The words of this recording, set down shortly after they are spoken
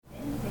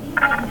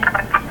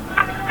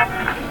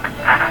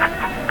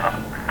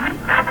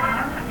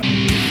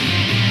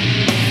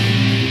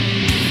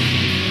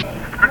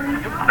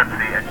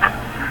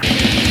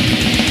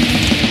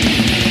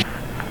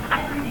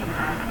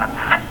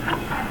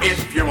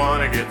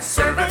wanna get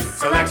service,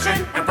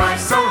 selection, and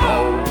price so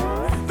low.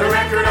 The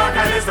Record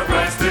Archive is the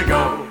place to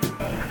go.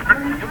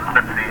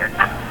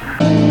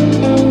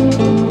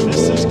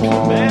 This is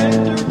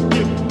Commander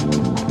Gibbon.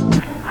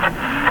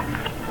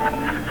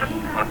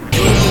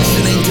 You're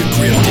listening to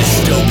Grim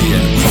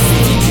Dystopian with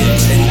Vicky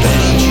Kids and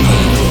Betty G,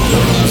 the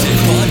music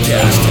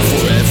podcast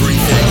for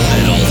everything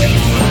metal.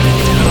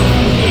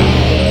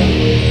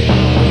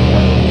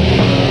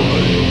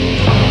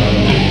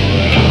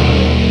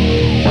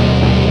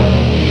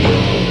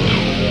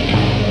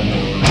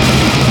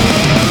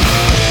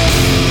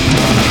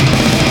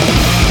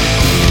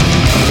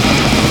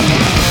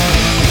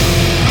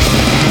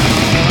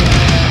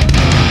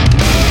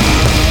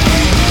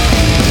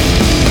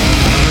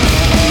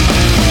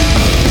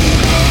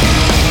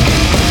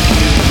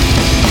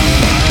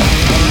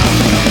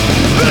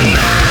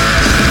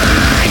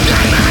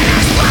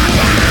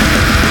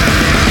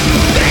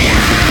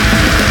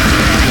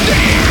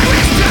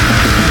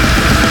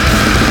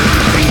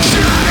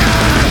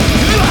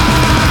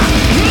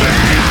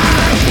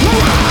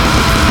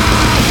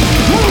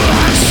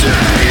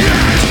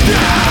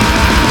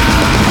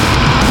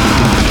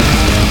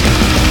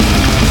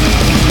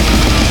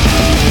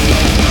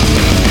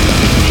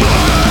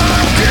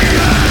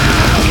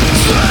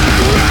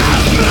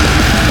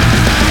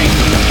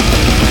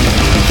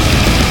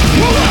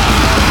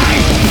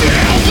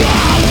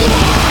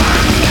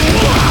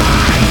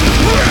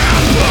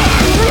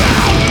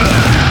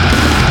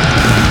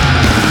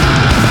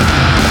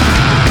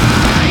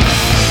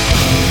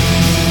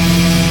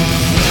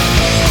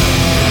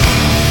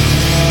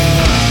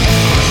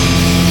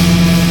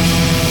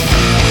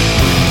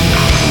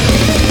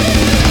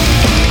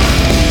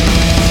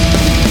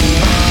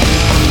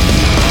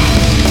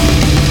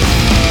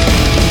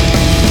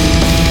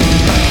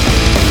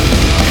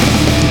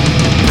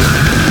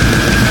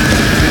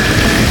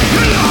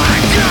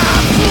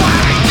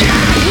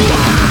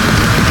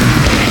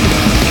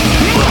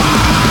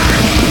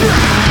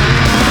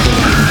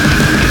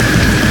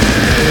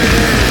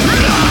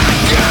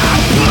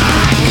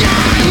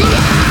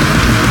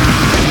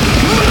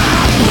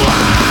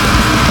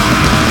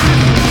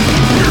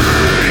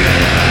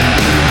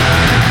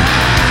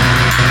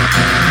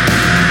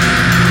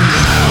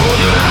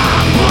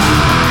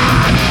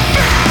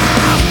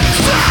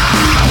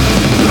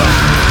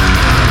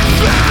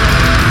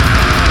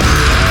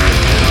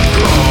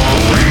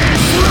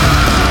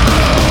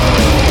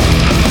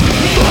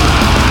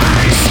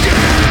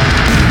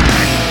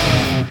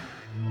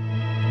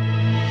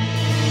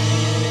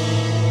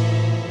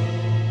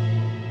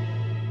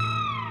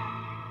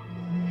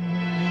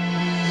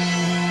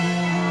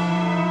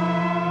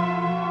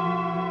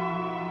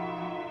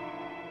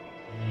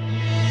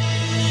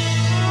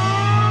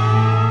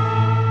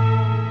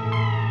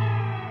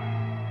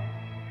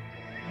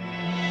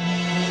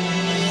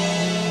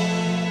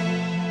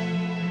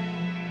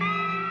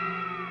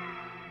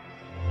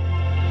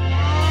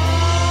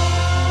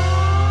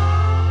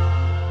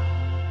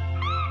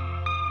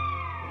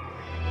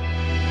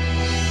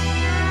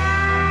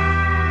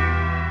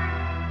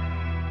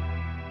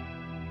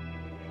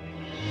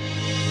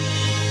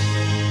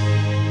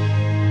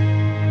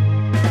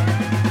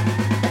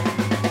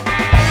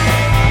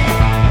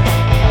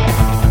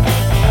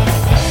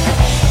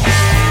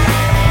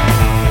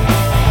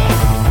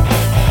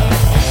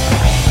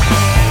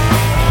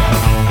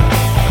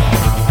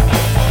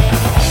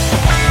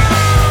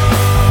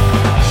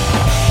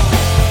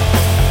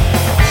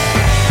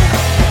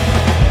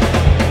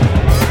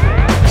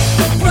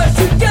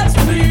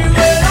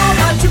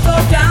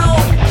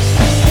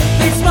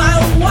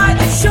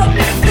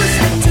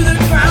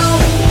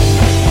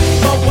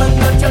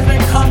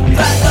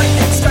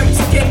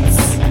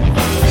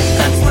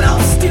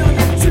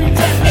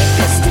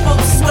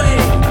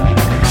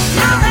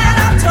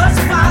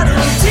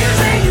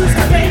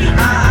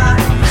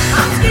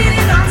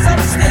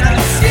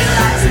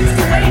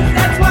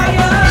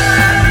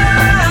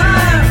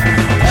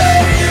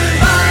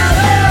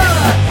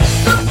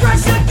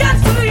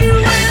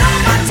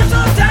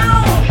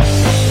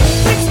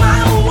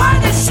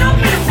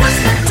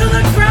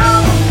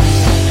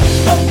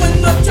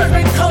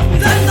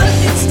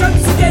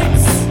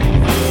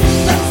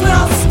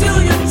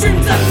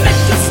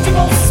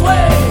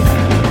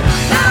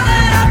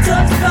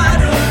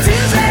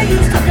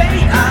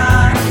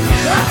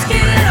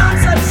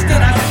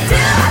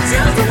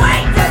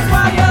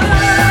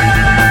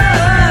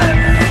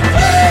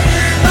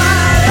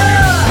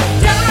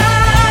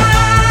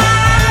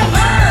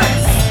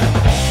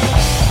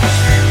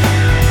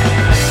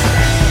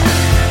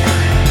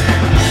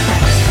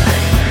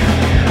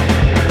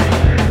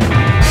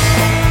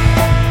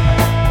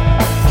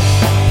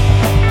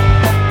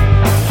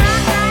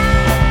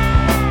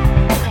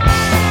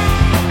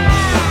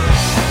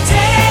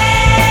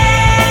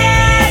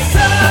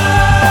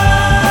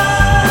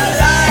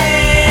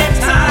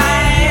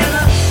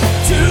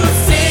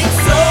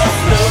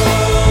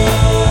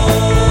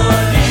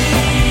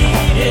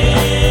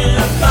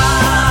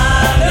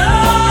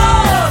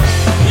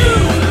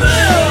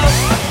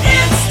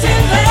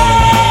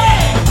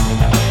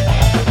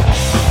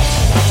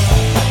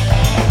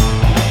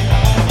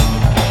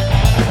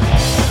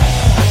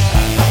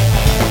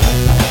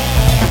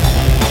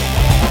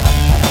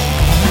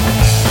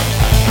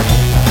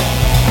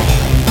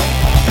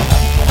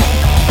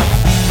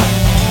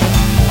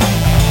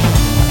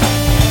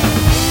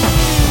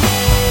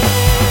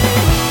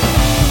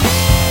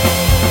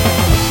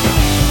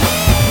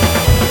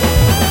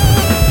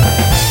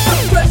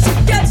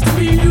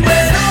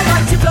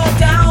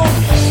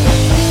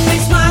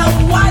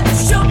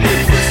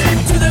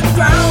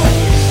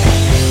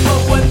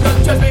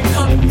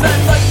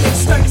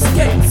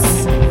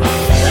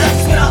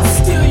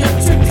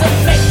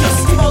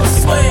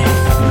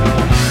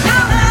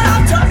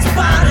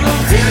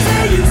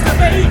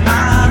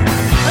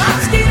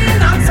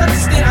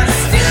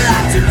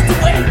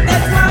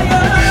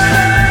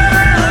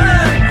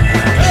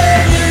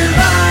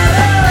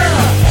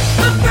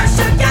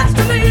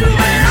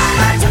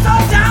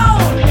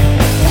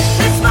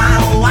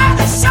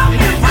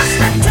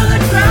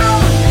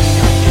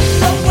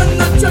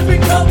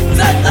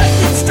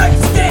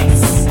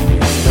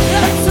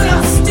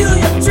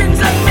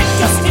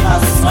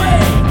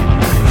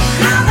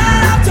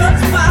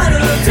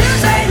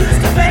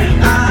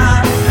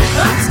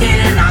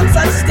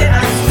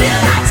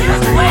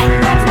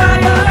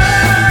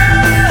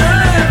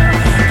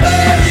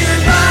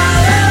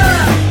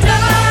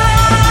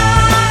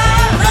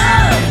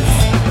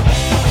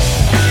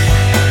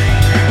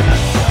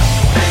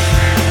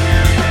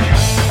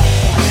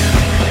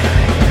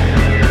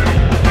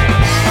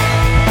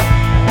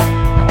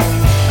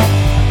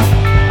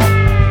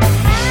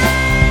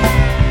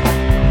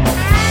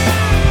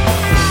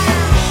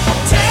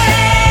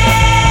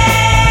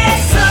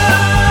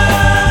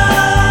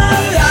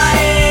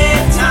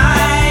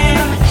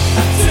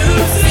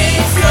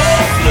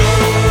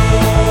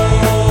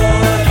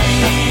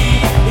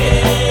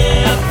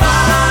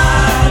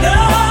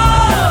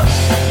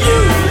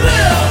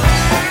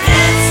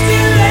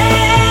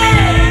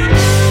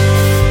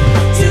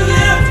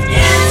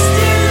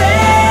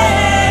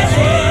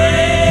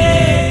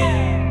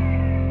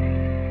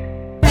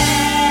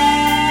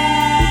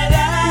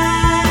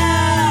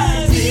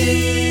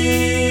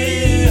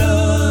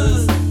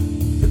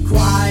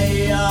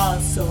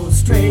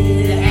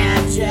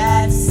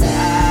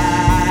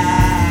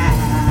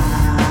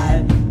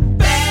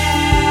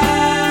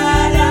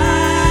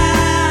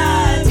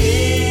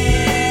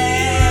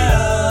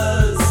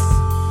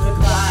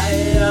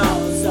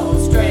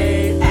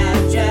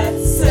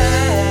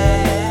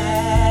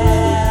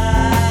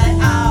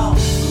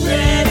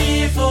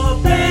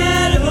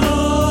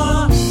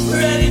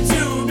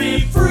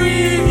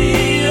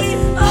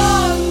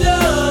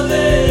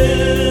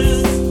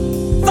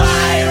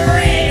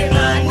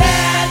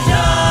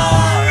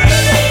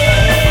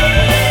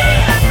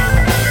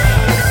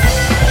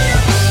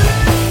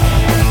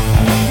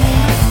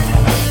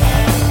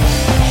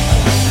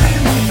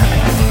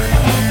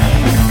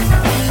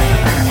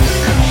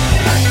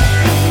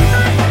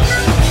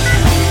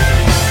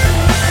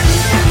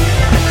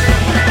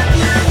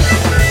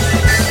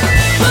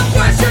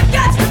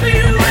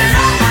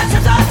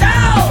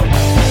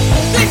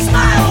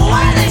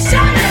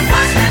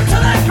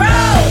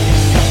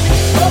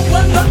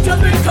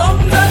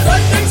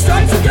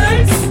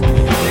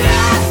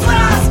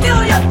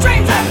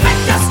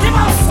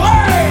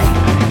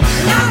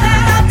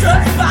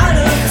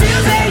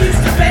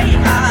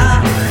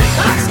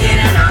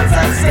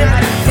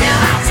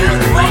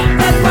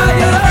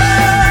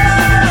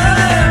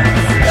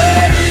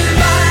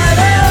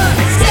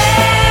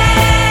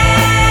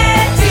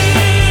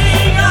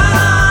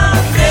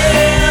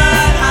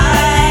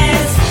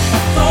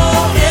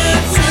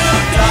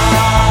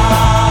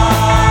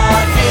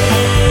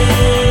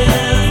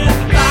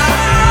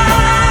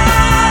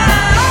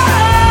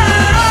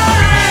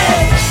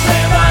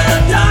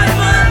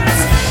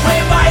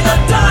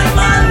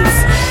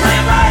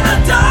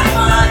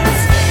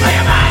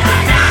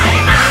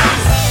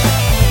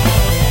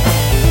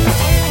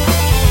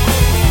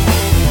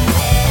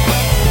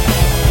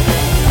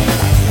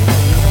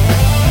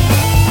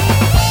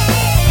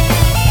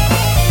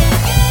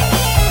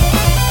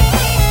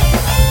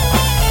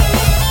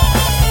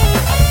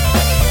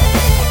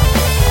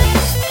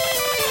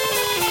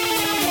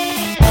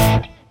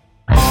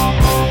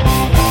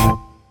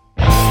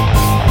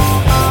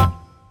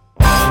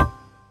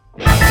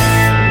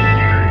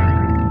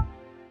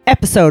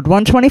 Episode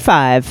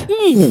 125.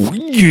 Ooh,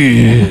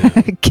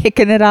 yeah.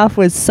 Kicking it off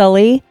with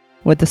Sully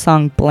with the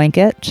song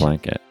Blanket.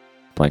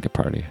 Blanket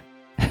party.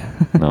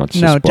 No, it's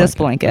No, just just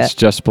Blanket. It's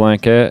just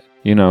Blanket.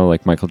 You know,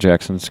 like Michael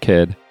Jackson's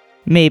Kid.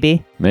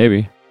 Maybe.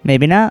 Maybe.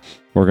 Maybe not.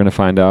 We're going to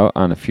find out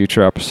on a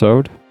future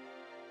episode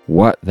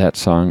what that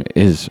song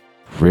is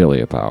really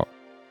about.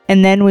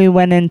 And then we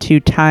went into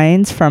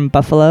Tynes from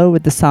Buffalo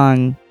with the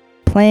song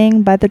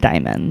Playing by the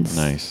Diamonds.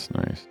 Nice.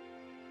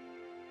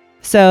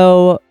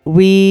 So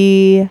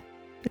we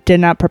did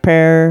not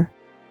prepare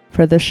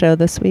for the show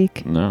this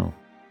week. No.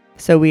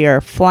 So we are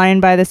flying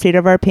by the seat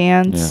of our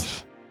pants,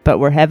 Yes. but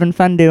we're having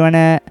fun doing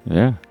it.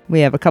 Yeah.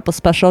 We have a couple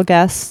special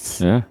guests.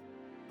 Yeah.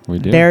 We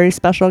do. Very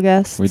special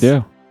guests. We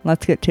do.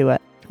 Let's get to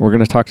it. We're going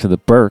to talk to the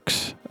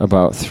Burks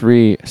about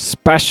 3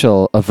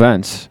 special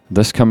events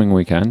this coming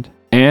weekend.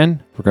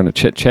 And we're going to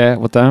chit-chat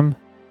with them,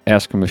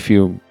 ask them a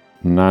few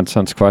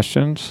nonsense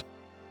questions,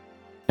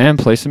 and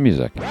play some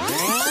music.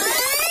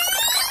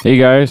 Hey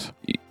guys,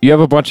 you have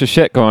a bunch of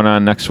shit going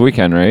on next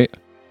weekend, right?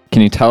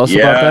 Can you tell us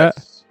about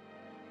that?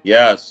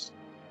 Yes.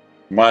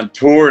 I'm on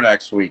tour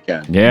next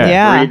weekend.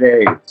 Yeah.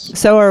 3 days.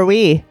 So are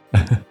we.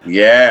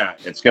 Yeah,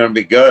 it's going to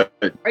be good.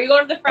 Are you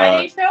going to the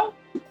Friday show?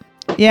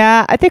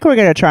 Yeah, I think we're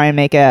going to try and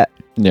make it.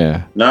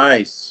 Yeah.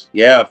 Nice.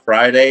 Yeah,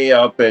 Friday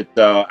up at,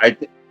 I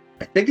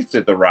think it's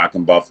at the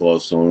Rockin' Buffalo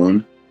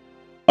Saloon,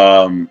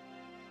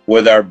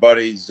 with our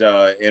buddies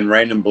in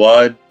Rain and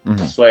Blood,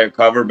 Slayer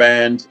cover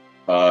band.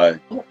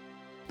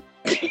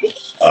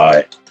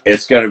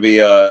 It's going to be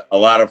a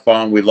lot of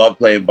fun. We love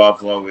playing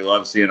Buffalo. We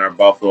love seeing our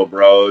Buffalo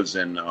bros,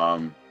 and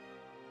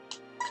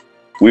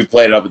we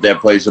played up at that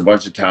place a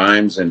bunch of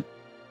times, and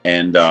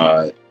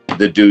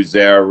the dudes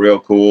there are real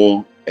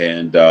cool.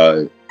 And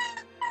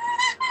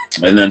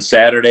then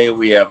Saturday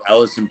we have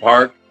Ellison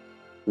Park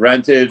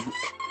rented,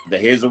 the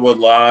Hazelwood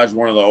Lodge,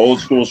 one of the old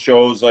school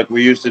shows like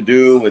we used to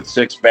do with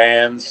 6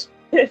 bands.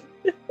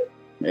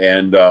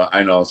 And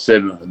I know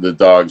Sid, the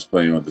dog's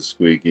playing with the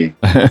squeaky,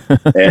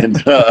 and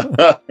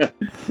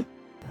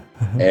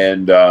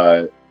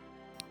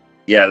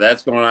yeah,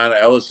 that's going on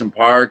at Ellison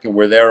Park, and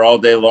we're there all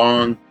day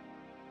long.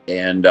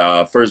 And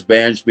first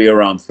band should be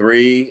around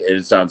 3.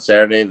 It's on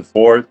Saturday the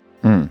 4th.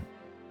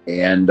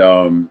 And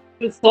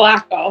With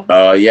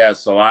Sulaco. yeah,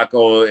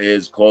 Sulaco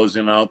is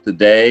closing out the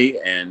day,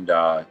 and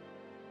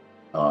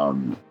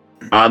On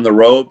the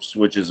Ropes,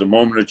 which is a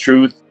Moment of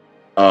Truth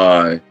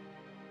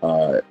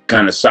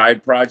kind of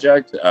side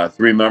project.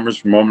 3 members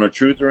from Moment of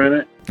Truth are in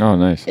it. Oh,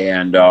 nice.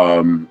 And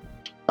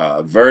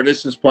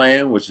Virtus is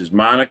playing, which is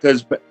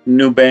Monica's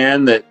new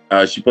band that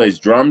she plays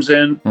drums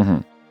in.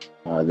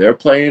 They're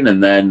playing.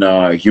 And then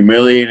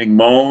Humiliating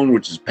Moan,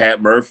 which is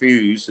Pat Murphy, who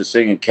used to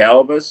sing in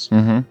Calibus.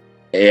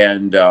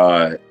 And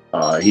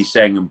he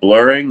sang in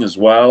Blurring as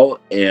well.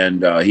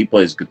 And he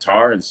plays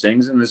guitar and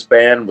sings in this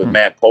band with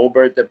Matt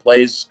Colbert that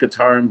plays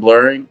guitar in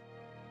Blurring.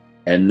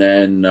 And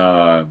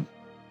then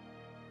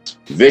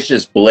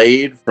Vicious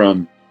Blade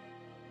from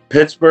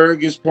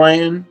Pittsburgh is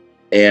playing.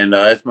 And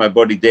that's my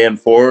buddy Dan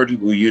Ford,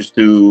 who used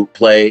to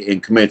play in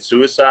Commit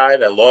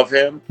Suicide. I love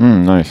him.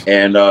 Nice.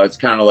 And it's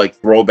kind of like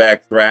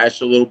throwback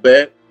thrash a little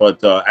bit,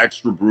 but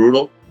extra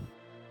brutal.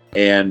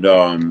 And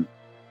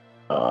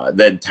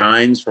then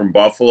Tynes from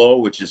Buffalo,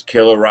 which is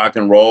killer rock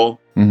and roll.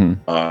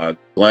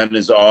 Glenn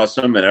is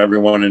awesome, and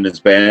everyone in his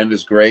band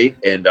is great.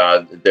 And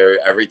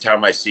every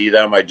time I see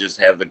them, I just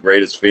have the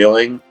greatest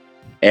feeling.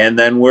 And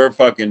then we're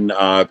fucking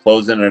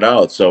closing it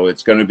out. So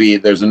it's going to be,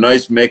 there's a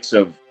nice mix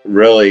of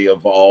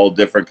all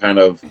different kind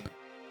of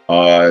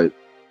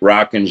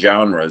rock and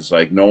genres.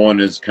 Like no one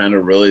is kind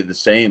of really the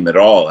same at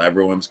all.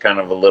 Everyone's kind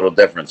of a little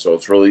different. So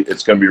it's going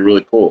to be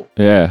really cool.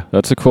 Yeah,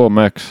 that's a cool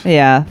mix.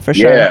 Yeah, for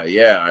sure.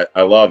 Yeah,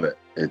 I love it.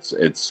 It's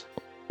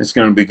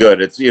going to be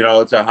good. It's,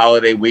 it's a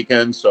holiday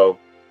weekend. So,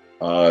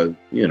 we'll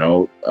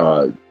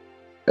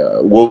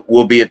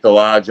be at the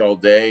lodge all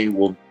day.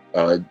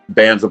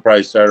 Bands will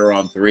probably start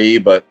around 3,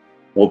 but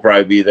we'll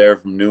probably be there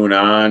from noon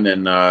on,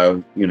 and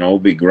we'll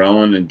be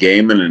grilling and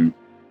gaming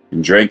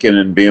and drinking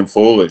and being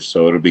foolish.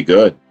 So it'll be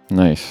good.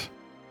 Nice.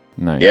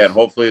 Yeah, and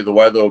hopefully the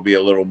weather will be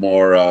a little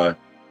more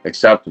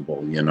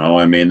acceptable.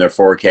 I mean, they're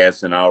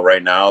forecasting out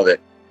right now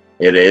that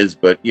it is,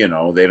 but they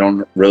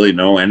don't really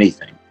know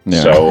anything.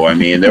 Yeah. So I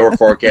mean, they were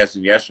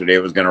forecasting yesterday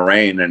it was going to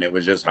rain, and it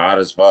was just hot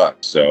as fuck.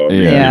 So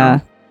Yeah.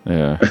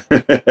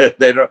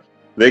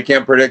 They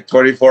can't predict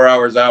 24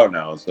 hours out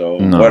now, so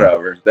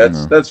whatever.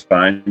 That's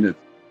fine.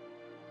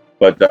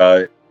 But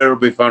it'll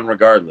be fun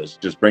regardless.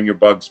 Just bring your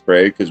bug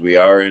spray, because we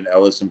are in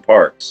Ellison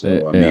Park.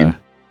 So I mean,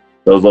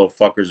 those little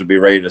fuckers will be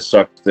ready to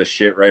suck the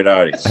shit right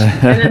out of you.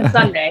 And then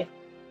Sunday.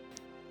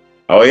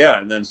 Oh yeah,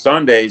 and then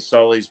Sunday,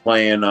 Sully's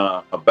playing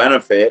a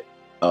benefit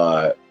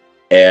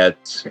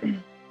at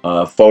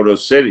Photo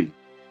City.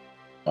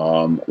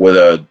 With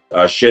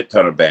a shit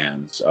ton of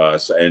bands.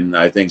 And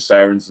I think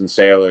Sirens and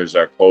Sailors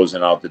are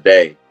closing out the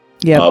day.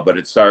 Yeah. But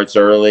it starts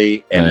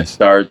early, and it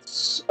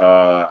starts,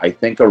 I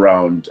think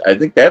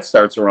that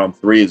starts around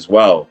 3 as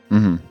well.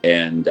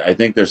 And I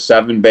think there's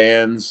 7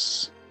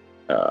 bands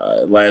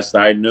last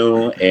I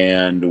knew,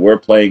 and we're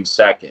playing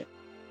second.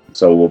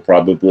 So we'll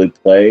probably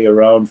play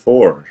around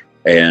 4.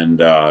 And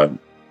yeah,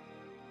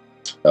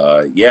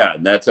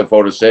 and that's at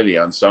Photo City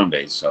on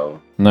Sunday.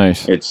 So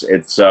Nice. it's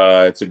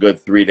a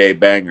good 3-day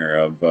banger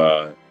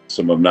of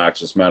some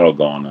obnoxious metal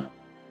going on.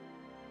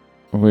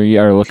 We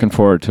are looking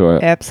forward to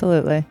it.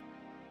 Absolutely.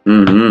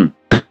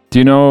 Mm-hmm. Do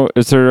you know,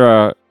 is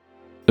there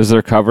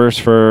covers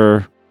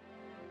for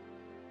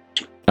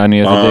any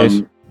of the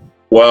days?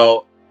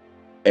 Well,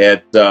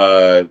 at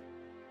the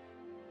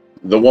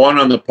one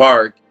on the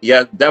park,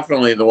 yeah,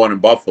 definitely the one in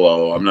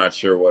Buffalo. I'm not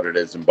sure what it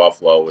is in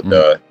Buffalo with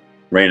the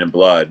Rain and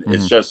Blood.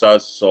 It's just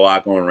us,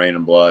 Sulaco and Rain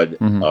and Blood.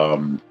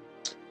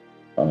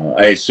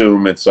 I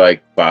assume it's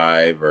like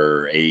 5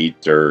 or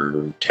 8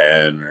 or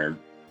 10 or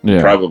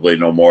probably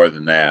no more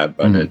than that,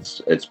 but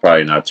it's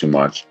probably not too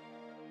much.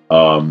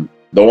 The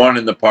one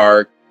in the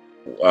park,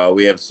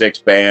 we have 6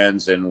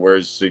 bands, and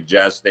we're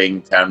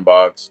suggesting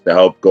 $10 to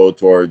help go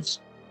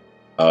towards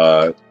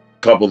a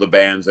couple of the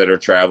bands that are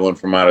traveling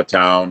from out of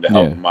town to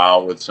help them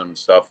out with some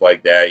stuff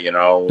like that, you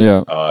know.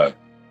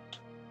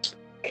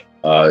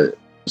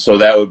 So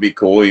that would be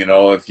cool, you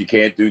know. If you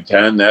can't do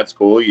 10, that's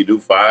cool. You do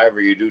 5,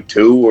 or you do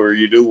 2, or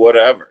you do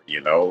whatever,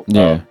 you know.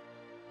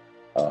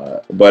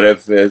 But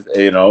if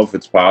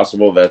it's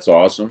possible, that's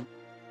awesome.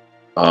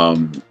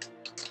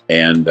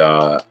 And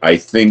I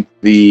think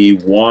the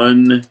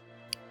one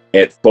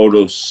at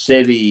Photo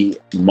City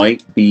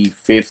might be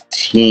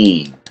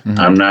 15.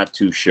 I'm not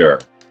too sure.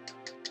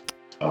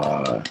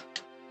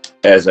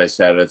 As I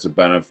said, it's a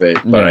benefit,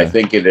 but I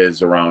think it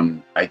is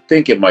around. I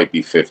think it might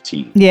be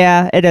 15.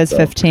 Yeah, it is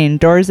 15.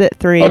 Doors at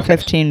 3, Okay.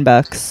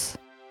 $15.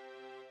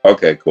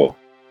 Okay, cool.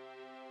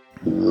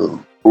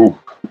 Ooh,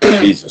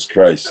 Jesus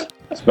Christ!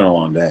 It's been a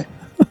long day.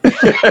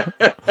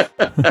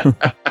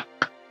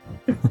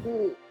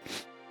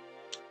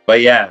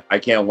 But yeah, I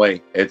can't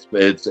wait.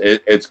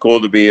 It's cool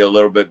to be a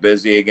little bit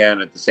busy again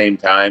at the same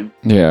time.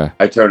 Yeah.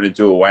 I turned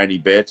into a whiny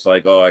bitch,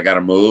 like, oh, I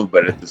gotta move,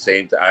 but at the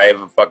same time, I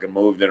haven't fucking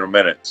moved in a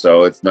minute.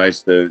 So it's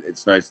nice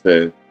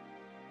to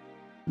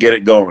get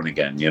it going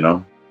again, you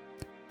know?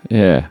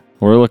 Yeah.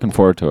 We're looking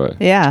forward to it.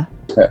 Yeah.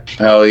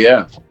 Hell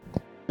yeah.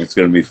 It's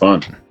gonna be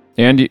fun.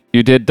 And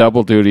you did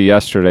double duty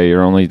yesterday.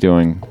 You're only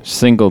doing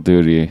single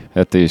duty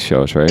at these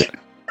shows, right?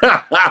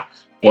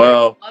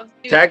 Well,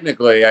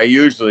 technically, I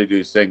usually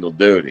do single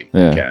duty,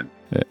 Ken.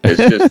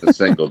 It's just a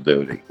single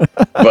duty.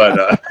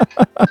 But,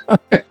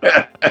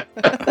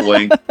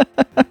 wink.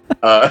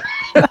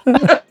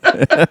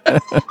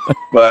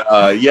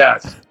 But,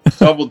 yes,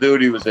 double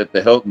duty was at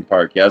the Hilton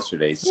Park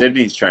yesterday.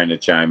 Sydney's trying to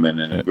chime in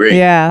and agree.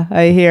 Yeah,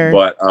 I hear.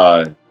 But,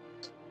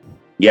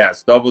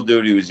 yes, double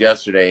duty was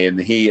yesterday in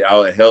the heat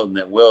out at Hilton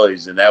at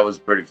Willie's, and that was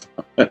pretty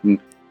fun.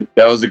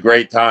 That was a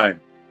great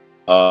time.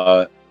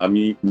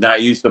 I'm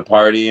not used to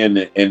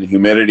partying and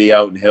humidity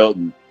out in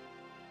Hilton,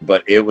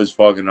 but it was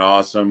fucking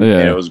awesome. Yeah.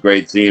 And it was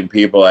great seeing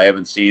people I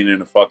haven't seen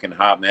in a fucking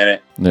hot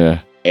minute.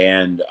 Yeah.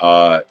 And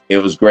it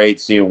was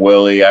great seeing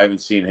Willie. I haven't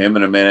seen him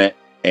in a minute.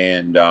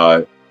 And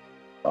the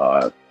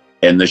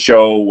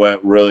show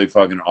went really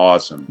fucking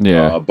awesome.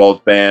 Yeah.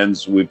 Both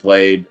bands we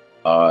played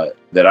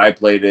that I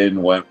played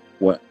in went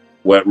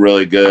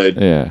really good.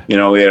 Yeah. You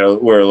know,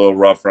 we're a little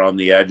rough around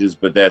the edges,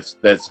 but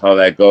that's how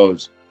that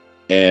goes.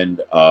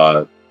 And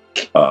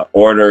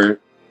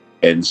Order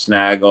and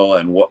Snaggle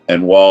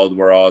and Wald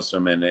were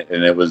awesome, and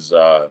it was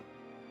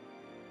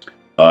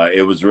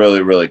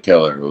really, really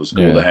killer. It was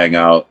cool to hang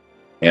out,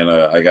 and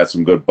I got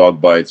some good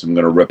bug bites I'm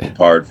gonna rip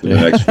apart for the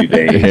next few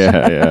days.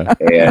 Yeah.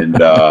 And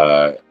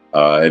I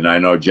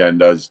know Jen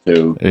does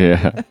too.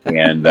 Yeah.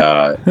 And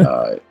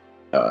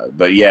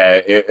but yeah,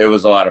 it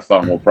was a lot of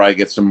fun. We'll probably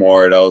get some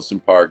more at Ellison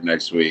Park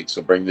next week.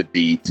 So bring the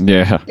deet.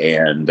 Yeah.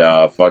 And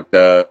fuck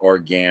the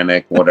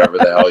organic, whatever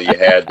the hell you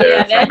had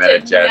there. Yeah,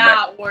 that did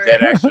not work.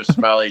 That extra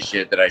smelly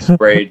shit that I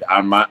sprayed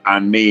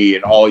on me,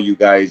 and all you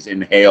guys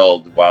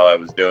inhaled while I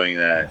was doing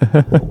that.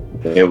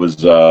 It was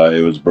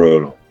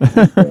brutal.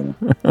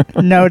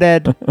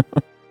 Noted.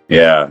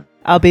 Yeah.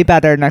 I'll be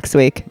better next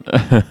week.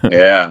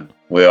 Yeah,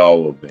 we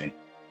all will be.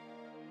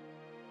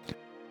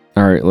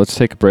 All right, let's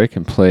take a break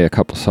and play a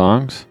couple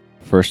songs.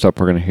 First up,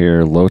 we're going to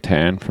hear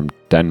Lotan from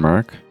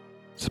Denmark.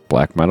 It's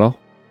black metal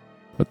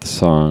with the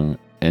song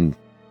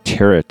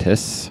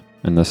Enteritis,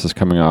 and this is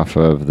coming off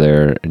of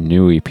their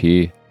new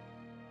EP,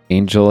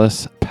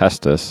 Angelus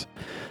Pestis,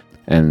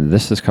 and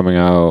this is coming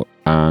out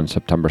on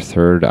September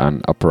 3rd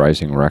on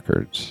Uprising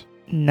Records.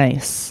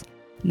 Nice.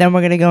 Then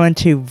we're going to go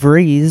into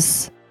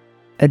Vreeze,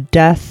 a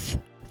death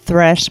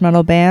thrash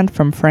metal band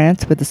from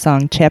France with the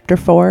song Chapter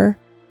 4,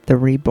 The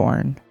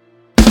Reborn.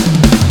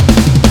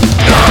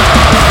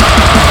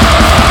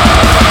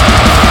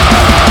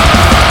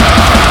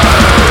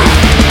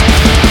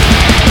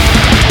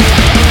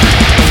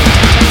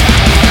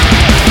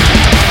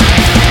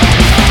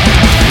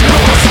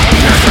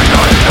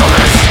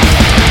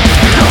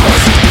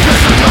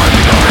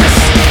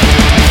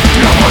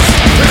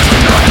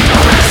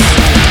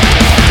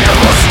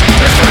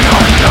 This from the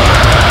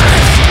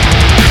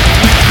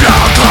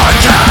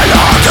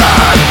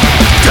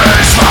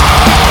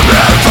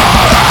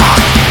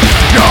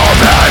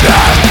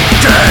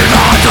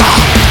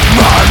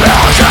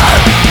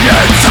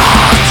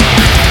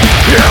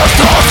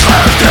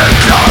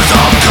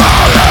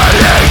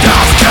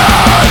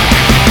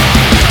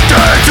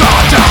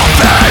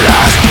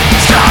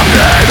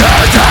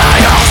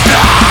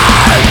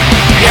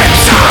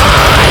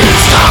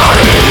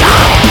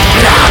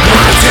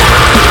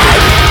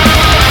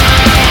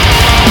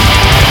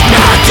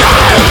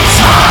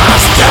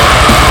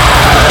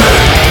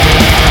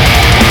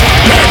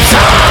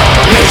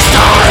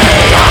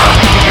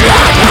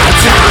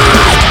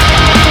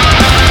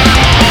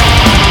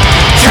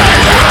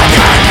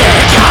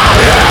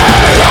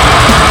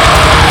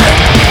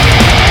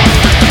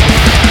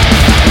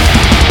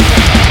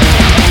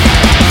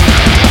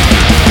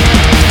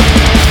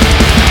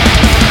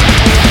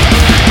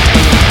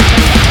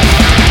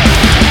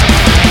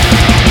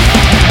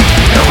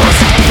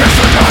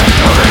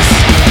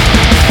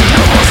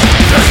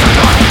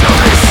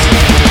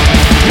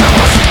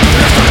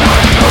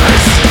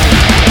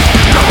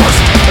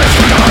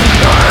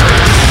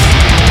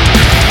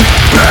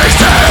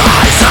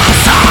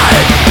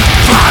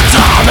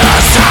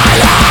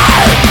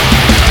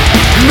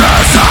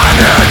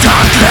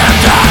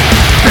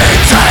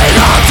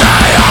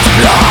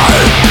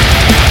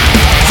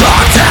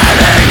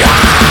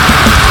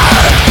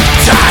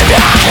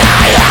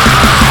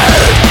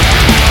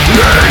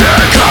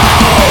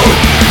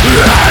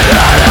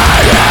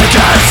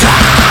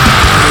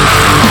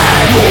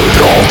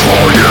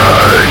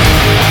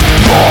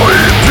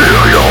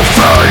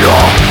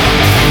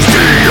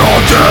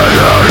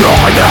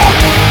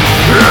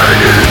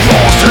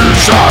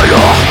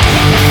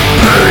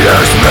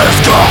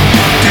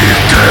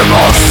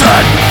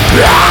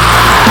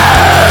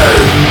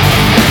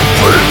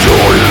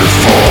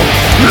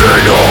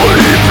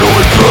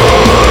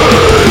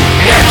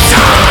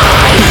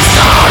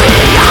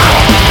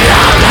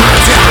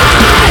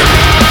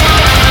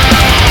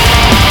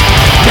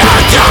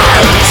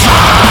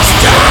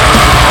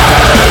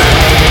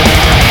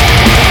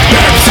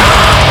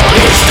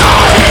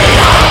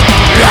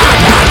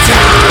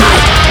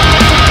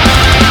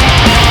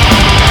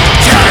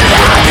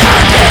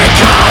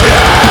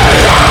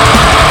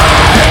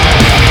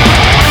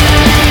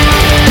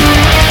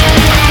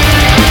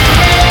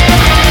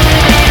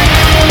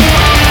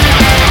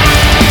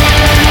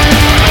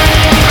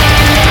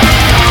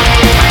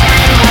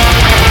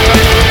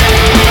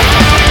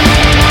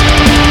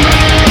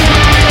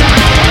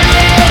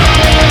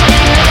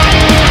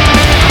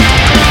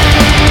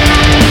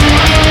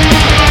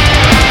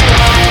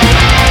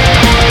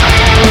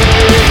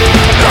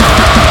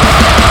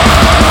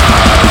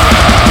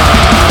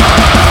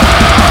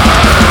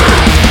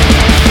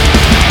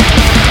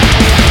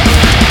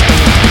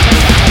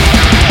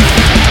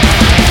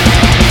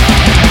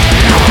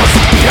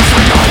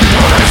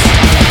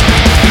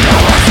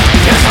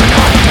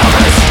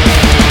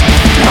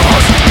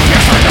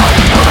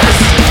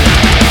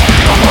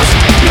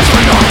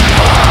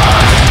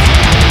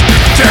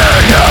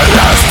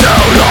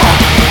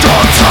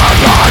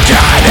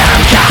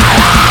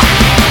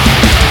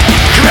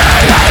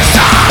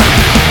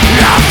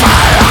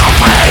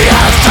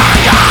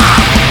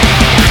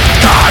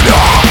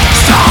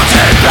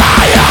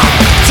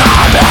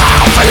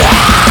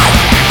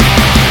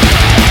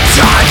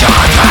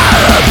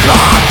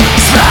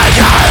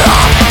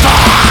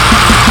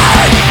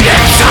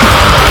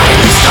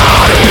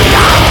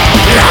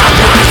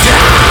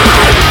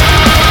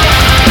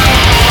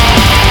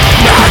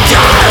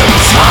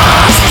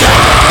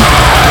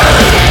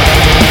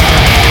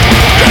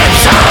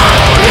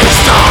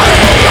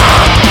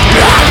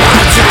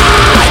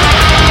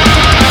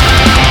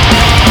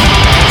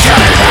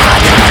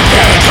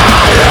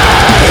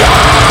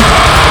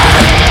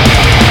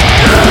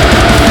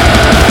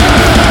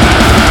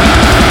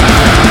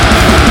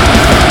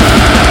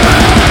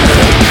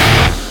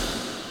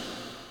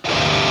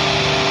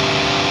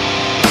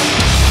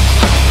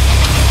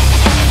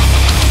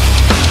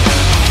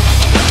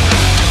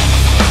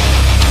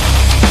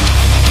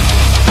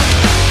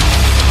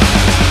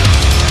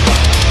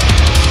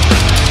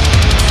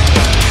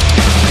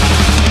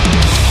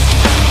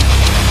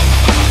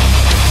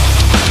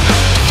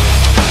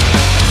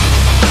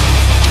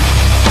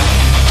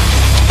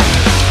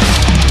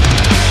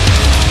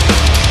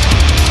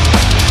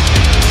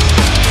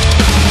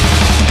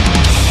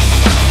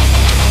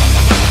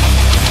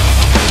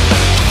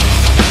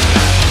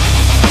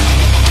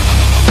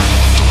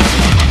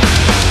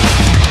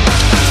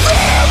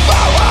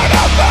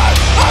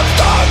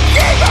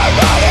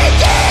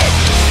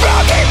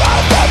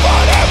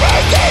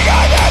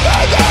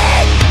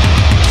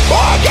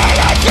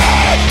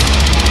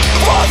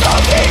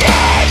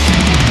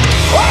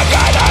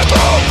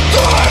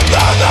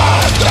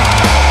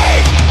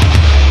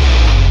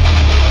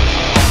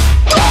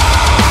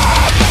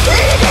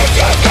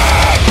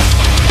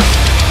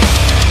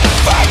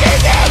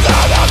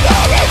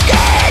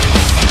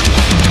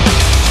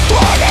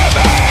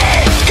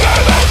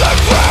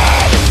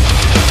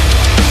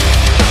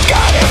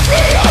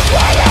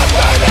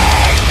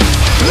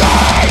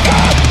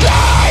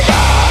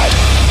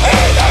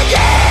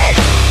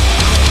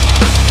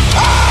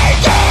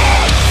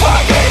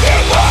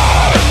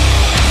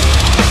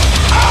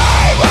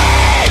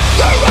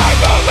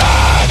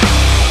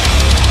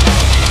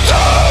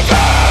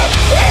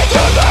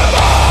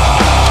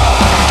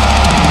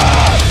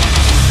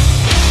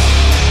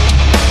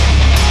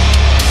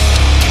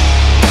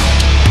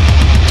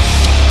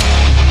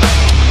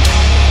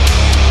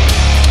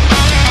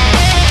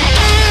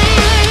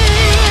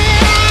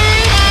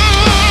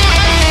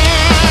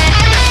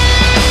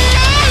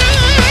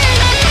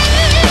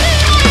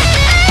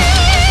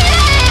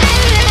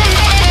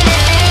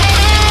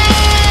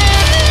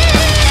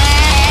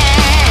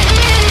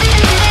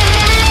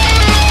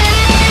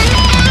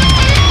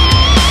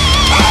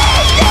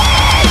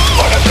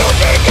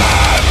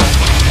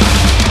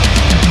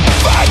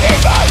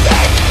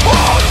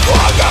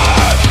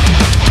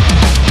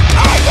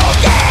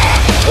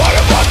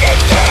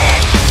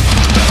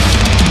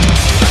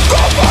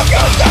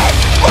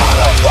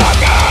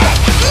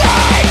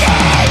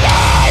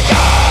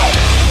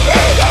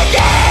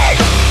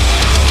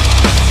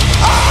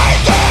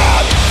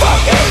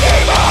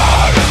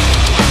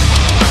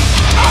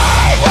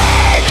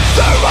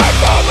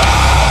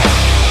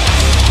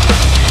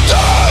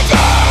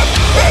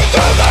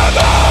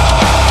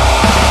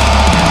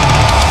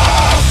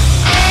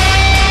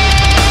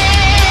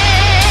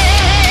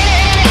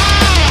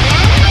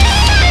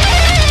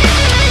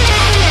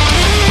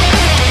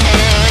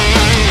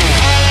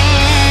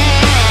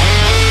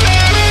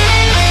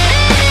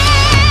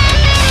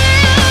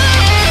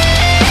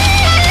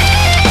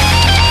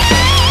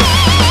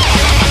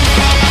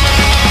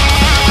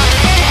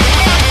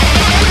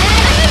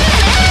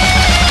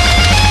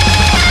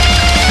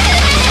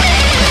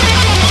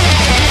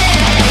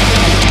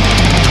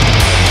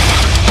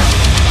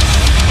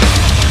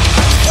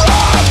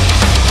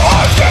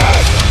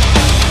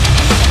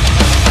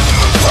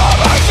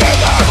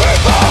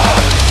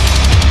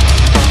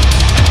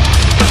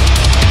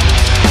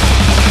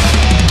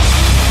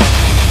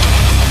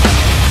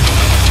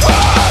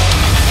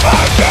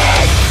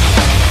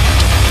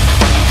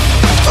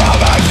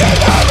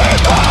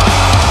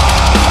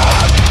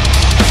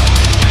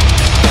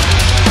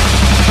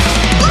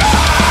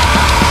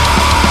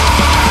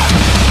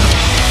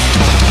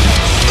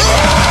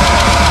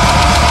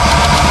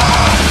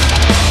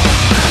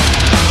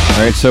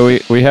right, so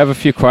we have a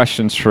few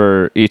questions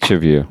for each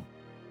of you.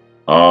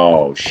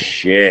 Oh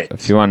shit!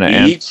 If you want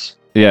to Each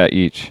yeah,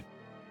 each.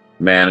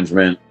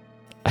 management.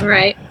 All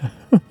right.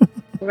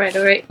 All right.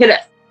 Hit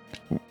it.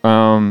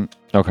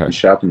 Okay. I'm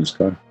shopping this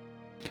car.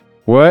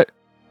 How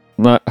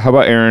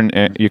about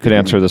Aaron? You could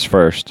answer this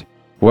first.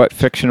 What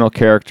fictional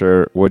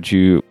character would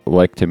you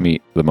like to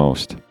meet the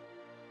most?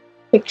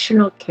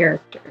 Fictional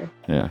character.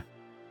 Yeah.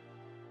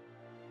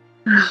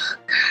 Oh,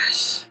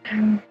 gosh.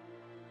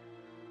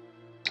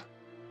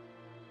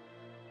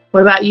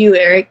 What about you,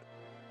 Eric?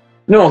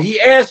 No,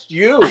 he asked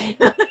you. I'm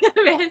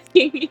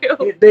asking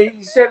you.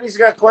 He said he's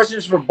got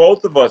questions for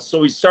both of us,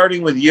 so he's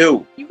starting with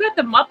you. You got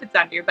the Muppets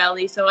on your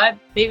belly, so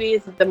maybe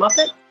it's the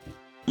Muppets?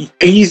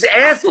 He's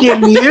asking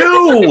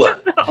you.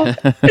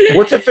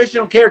 What's a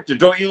fictional character?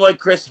 Don't you like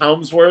Chris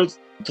Hemsworth?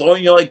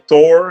 Don't you like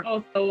Thor?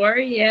 Oh, Thor,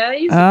 yeah,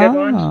 he's a good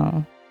one.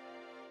 Oh.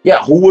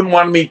 Yeah, who wouldn't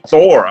want to meet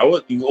Thor?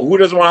 Who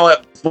doesn't want to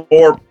let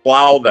Thor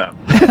plow them?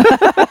 Is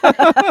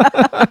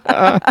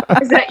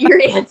that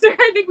your answer?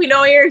 I think we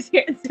know Eric's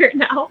answer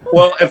now.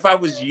 Well, if I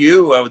was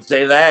you, I would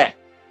say that.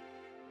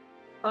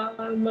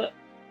 What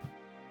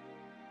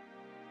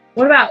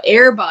about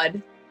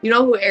Airbud? You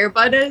know who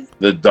Airbud is?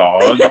 The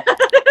dog.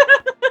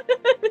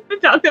 The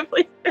dog that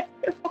plays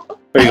basketball.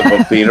 You can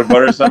put peanut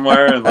butter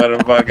somewhere and let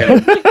him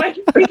fucking...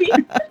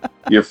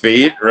 Your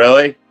feet?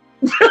 Really?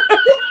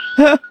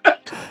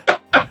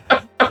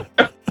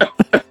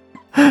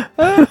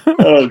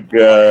 Oh,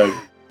 God.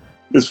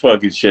 This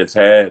fucking shit's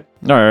had.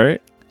 All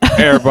right.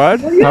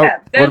 Airbud. Well, yeah,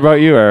 What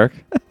about you, Eric?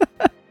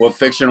 What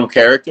fictional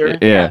character?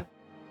 Yeah.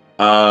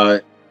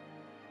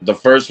 The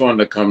first one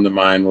to come to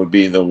mind would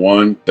be the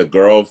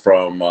girl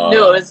from... No,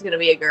 it was going to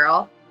be a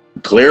girl.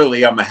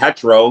 Clearly, I'm a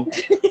hetero.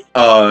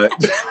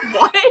 What?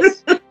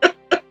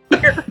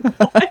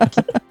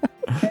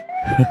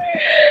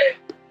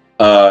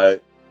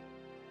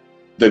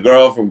 The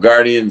girl from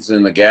Guardians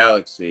in the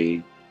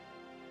Galaxy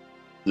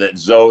that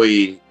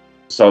Zoe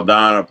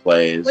Saldana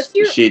plays,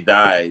 she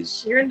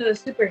dies. You're into the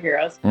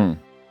superheroes.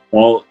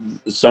 Well,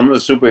 some of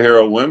the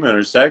superhero women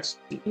are sexy.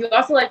 You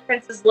also like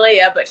Princess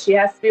Leia, but she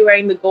has to be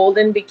wearing the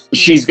golden bikini.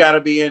 She's got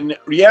to be in,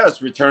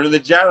 yes, Return of the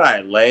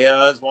Jedi.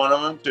 Leia is one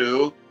of them,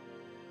 too.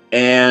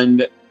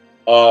 And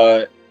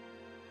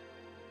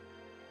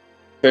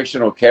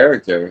fictional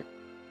character,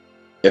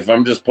 if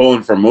I'm just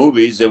pulling from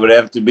movies, it would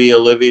have to be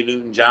Olivia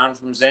Newton-John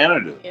from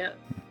Xanadu. Yeah.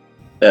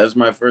 That's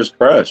my first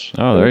crush.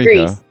 Oh, there you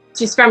Greece. go.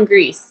 She's from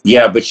Greece.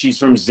 Yeah, but she's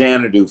from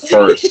Xanadu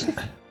first.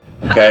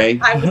 Okay?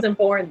 I wasn't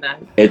born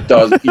then. It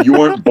does. You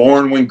weren't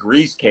born when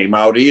Grease came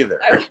out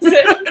either. I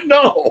wasn't.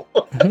 No.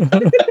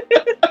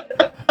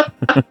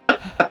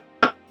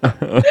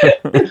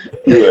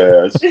 You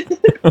ass.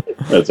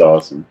 That's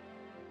awesome.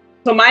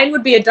 So mine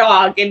would be a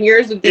dog, and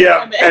yours would be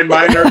Yeah, women. and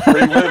mine are 3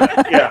 women.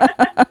 Yeah,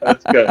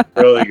 that's good.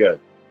 Really good.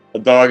 A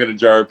dog and a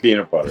jar of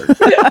peanut butter.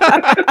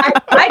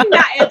 I did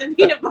not add the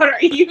peanut butter.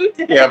 You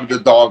did. Yeah, but the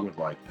dog would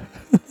like it.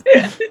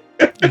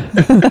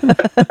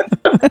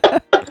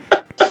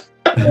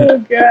 Oh,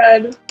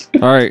 God.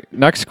 All right.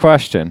 Next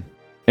question.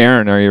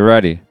 Aaron, are you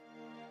ready?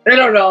 I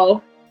don't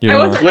know. You I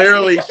know- wasn't-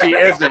 Clearly, she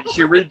isn't.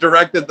 She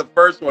redirected the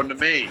first one to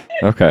me.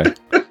 Okay.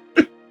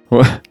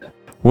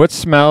 What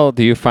smell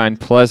do you find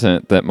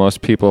pleasant that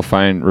most people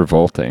find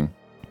revolting?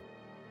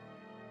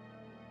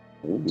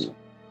 Ooh.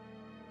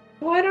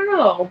 Oh, I don't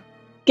know.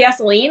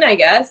 Gasoline, I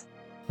guess.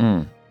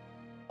 Hmm.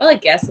 I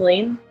like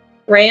gasoline.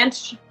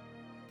 Ranch.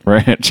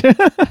 Ranch.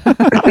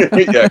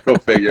 Yeah, go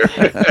figure.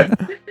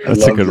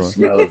 That's a good one.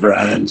 Smell of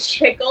ranch.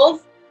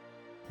 Pickles.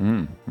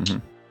 Mm-hmm.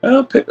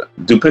 Oh,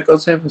 do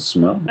pickles have a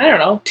smell? I don't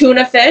know.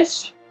 Tuna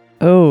fish.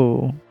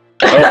 Oh.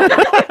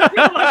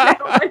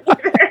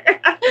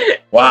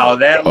 Wow,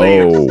 that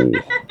leaves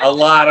a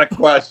lot of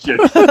questions.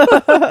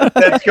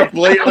 That's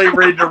completely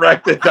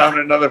redirected down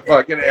another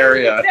fucking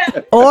area.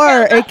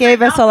 Or it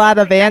gave us a lot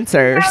of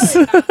answers.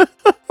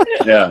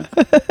 Yeah.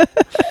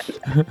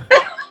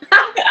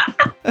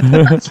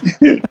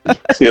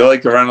 So you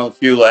like to run a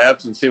few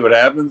laps and see what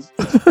happens?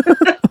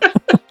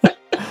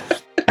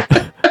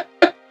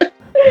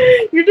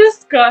 You're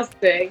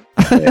disgusting.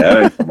 Yeah, I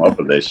didn't come up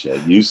with this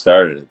shit. You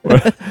started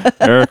it.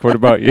 Eric, what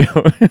about you?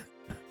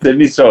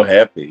 Sydney's so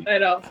happy. I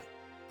know.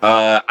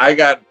 I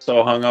got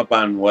so hung up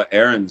on what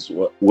Aaron's.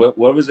 What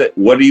was it?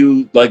 What do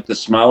you like the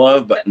smell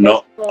of? But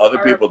no,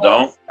 other people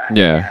don't.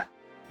 Yeah.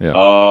 Yeah.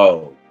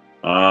 Oh.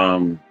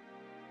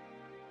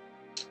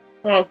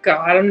 Oh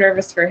God, I'm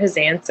nervous for his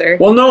answer.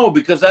 Well, no,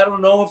 because I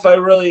don't know if I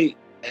really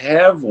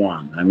have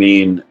one. I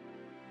mean,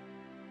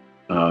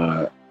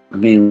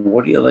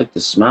 what do you like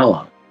the smell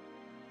of?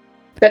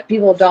 That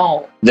people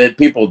don't. That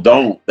people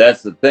don't.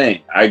 That's the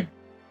thing. I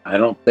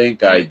don't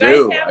think I You guys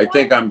do. have I one?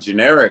 think I'm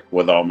generic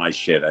with all my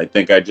shit. I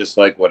think I just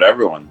like what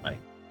everyone likes.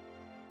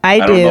 I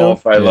I don't know do.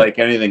 if I like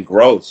anything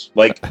gross.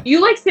 Like,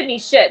 You like Sydney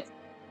shit.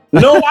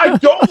 no, I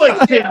don't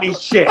like Sydney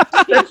shit.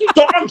 That's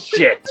dog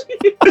shit.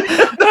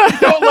 I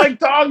don't like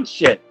dog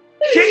shit.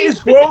 Shit is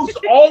gross.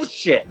 All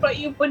shit. But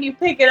when you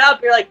pick it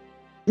up, you're like,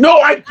 No,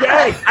 I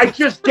gagged. I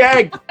just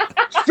gagged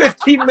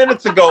 15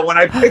 minutes ago when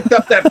I picked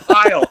up that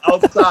pile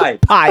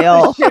outside.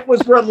 Pile. This shit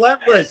was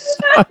relentless.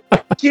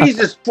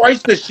 Jesus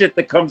Christ, the shit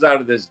that comes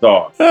out of this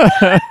dog.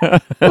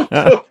 What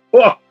the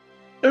fuck?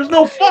 There's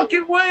no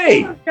fucking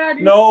way. Oh, God,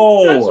 you're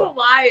No. such a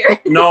liar.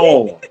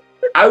 No.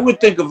 I would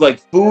think of like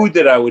food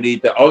that I would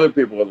eat that other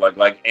people would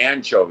like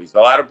anchovies. A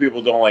lot of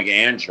people don't like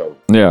anchovies.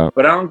 Yeah.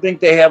 But I don't think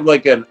they have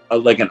like an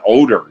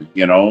odor,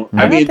 you know?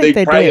 I I mean, don't think they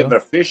they probably do. have a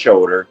fish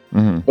odor,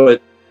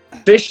 but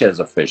fish has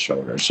a fish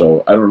odor,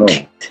 so I don't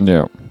know.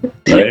 Yeah.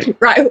 Right?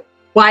 Right.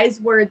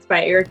 Wise words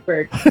by Eric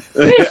Berg.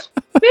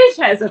 Fish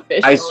has a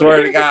fish. I swear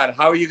odor. to God,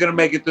 how are you going to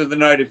make it through the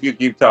night if you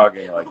keep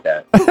talking like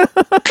that?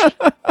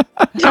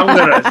 I'm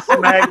going to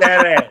smack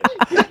that ass.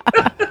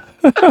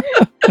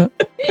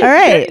 All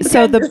right.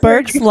 So the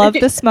Bergs love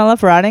the smell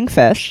of rotting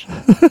fish.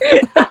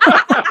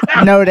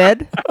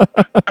 Noted.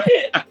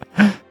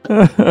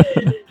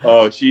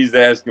 Oh, she's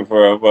asking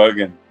for a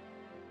fucking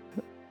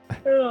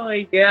Oh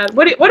my God.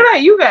 What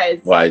about you guys?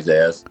 wise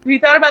ass. Have you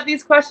thought about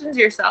these questions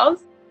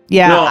yourselves?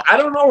 Yeah. No, I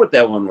don't know what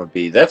that one would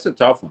be. That's a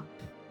tough one.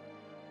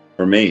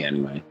 For me,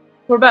 anyway.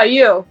 What about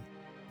you?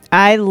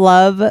 I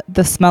love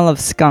the smell of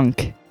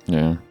skunk.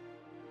 Yeah.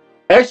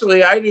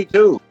 Actually, I do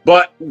too.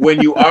 But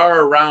when you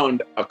are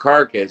around a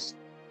carcass,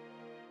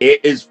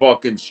 it is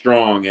fucking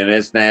strong and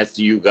it's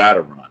nasty. You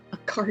gotta run. A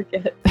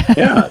carcass.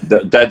 Yeah,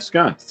 that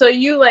skunk. So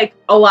you like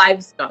a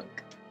live skunk.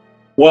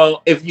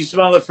 Well, if you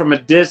smell it from a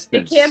It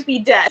distance, can't be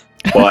dead.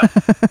 but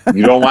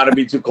you don't want to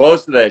be too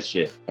close to that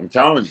shit. I'm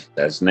telling you,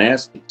 that's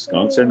nasty.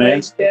 Skunks are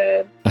nasty.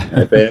 God.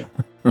 Right, babe?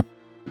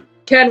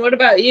 Ken, what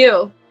about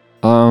you?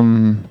 I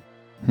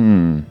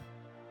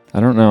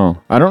don't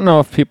know. I don't know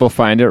if people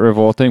find it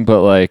revolting,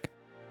 but like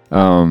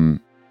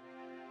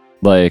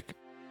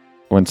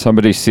when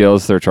somebody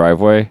seals their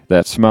driveway,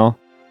 that smell.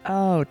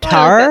 Oh,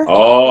 tar?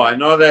 Oh, I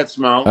know that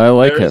smell. I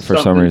like There's it for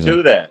some something reason.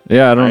 To that.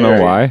 Yeah, I don't I know hear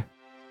you. why,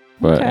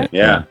 but Okay.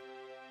 Yeah.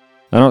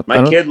 I My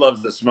don't. kid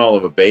loves the smell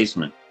of a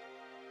basement.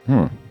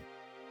 Hmm.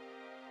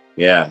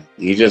 Yeah,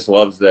 he just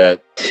loves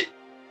that.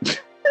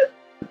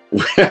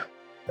 I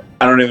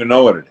don't even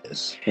know what it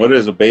is. What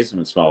does a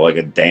basement smell? Like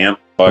a damp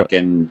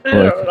fucking I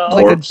don't know.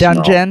 Like a corpse smell.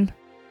 dungeon?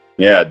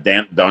 Yeah,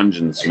 damp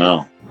dungeon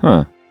smell.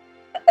 Huh.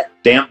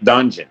 Damp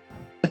dungeon.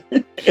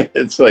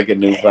 It's like a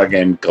new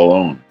fucking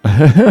cologne.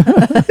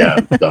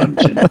 Damp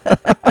dungeon.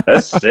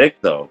 That's sick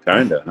though,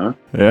 kinda, huh?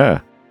 Yeah.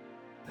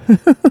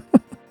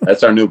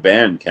 That's our new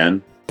band,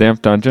 Ken.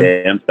 Damp dungeon.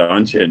 Damp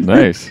dungeon.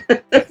 Nice.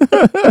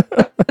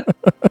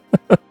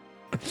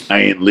 I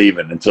ain't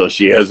leaving until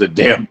she has a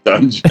damp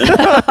dungeon.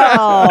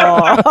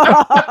 Oh.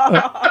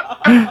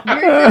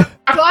 You're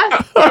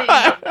disgusting.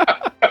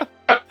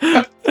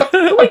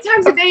 How many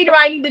times a day do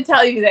I need to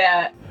tell you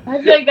that?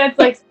 I feel like that's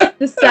like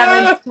the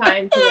 7th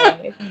time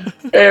today.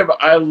 Babe,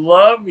 I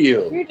love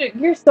you.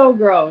 You're so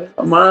gross.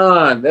 Come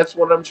on. That's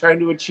what I'm trying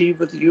to achieve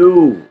with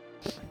you.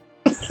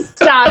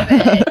 Stop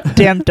it.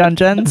 Damn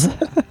dungeons.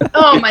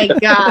 Oh my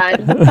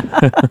God.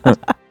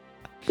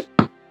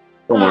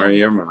 Don't worry,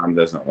 your mom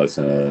doesn't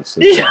listen to this.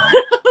 It's fine.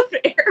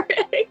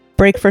 Eric.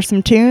 Break for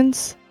some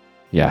tunes.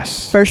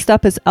 Yes. First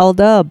up is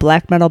Elda, a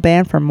black metal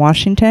band from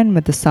Washington,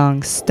 with the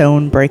song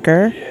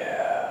Stonebreaker.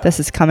 This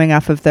is coming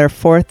off of their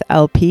 4th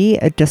LP,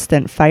 A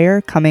Distant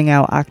Fire, coming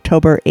out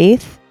October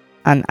 8th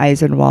on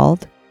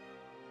Eisenwald.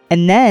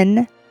 And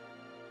then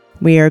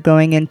we are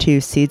going into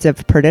Seeds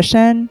of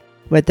Perdition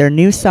with their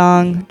new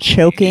song,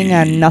 Choking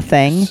on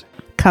Nothing,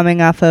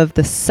 coming off of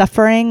the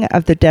Suffering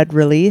of the Dead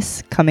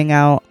release, coming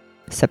out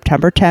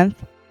September 10th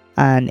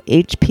on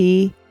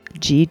HP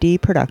GD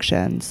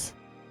Productions.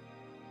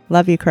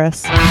 Love you,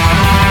 Chris.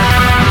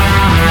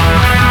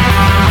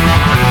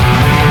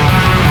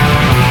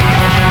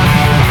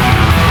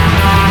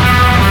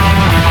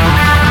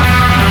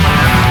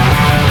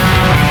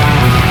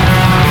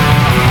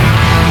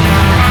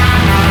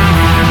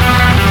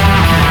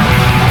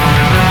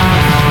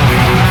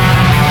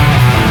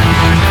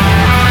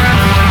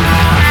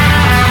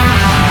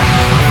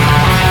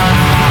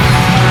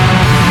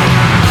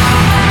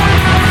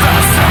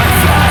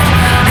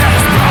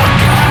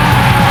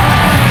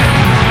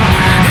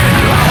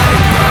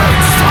 Broken in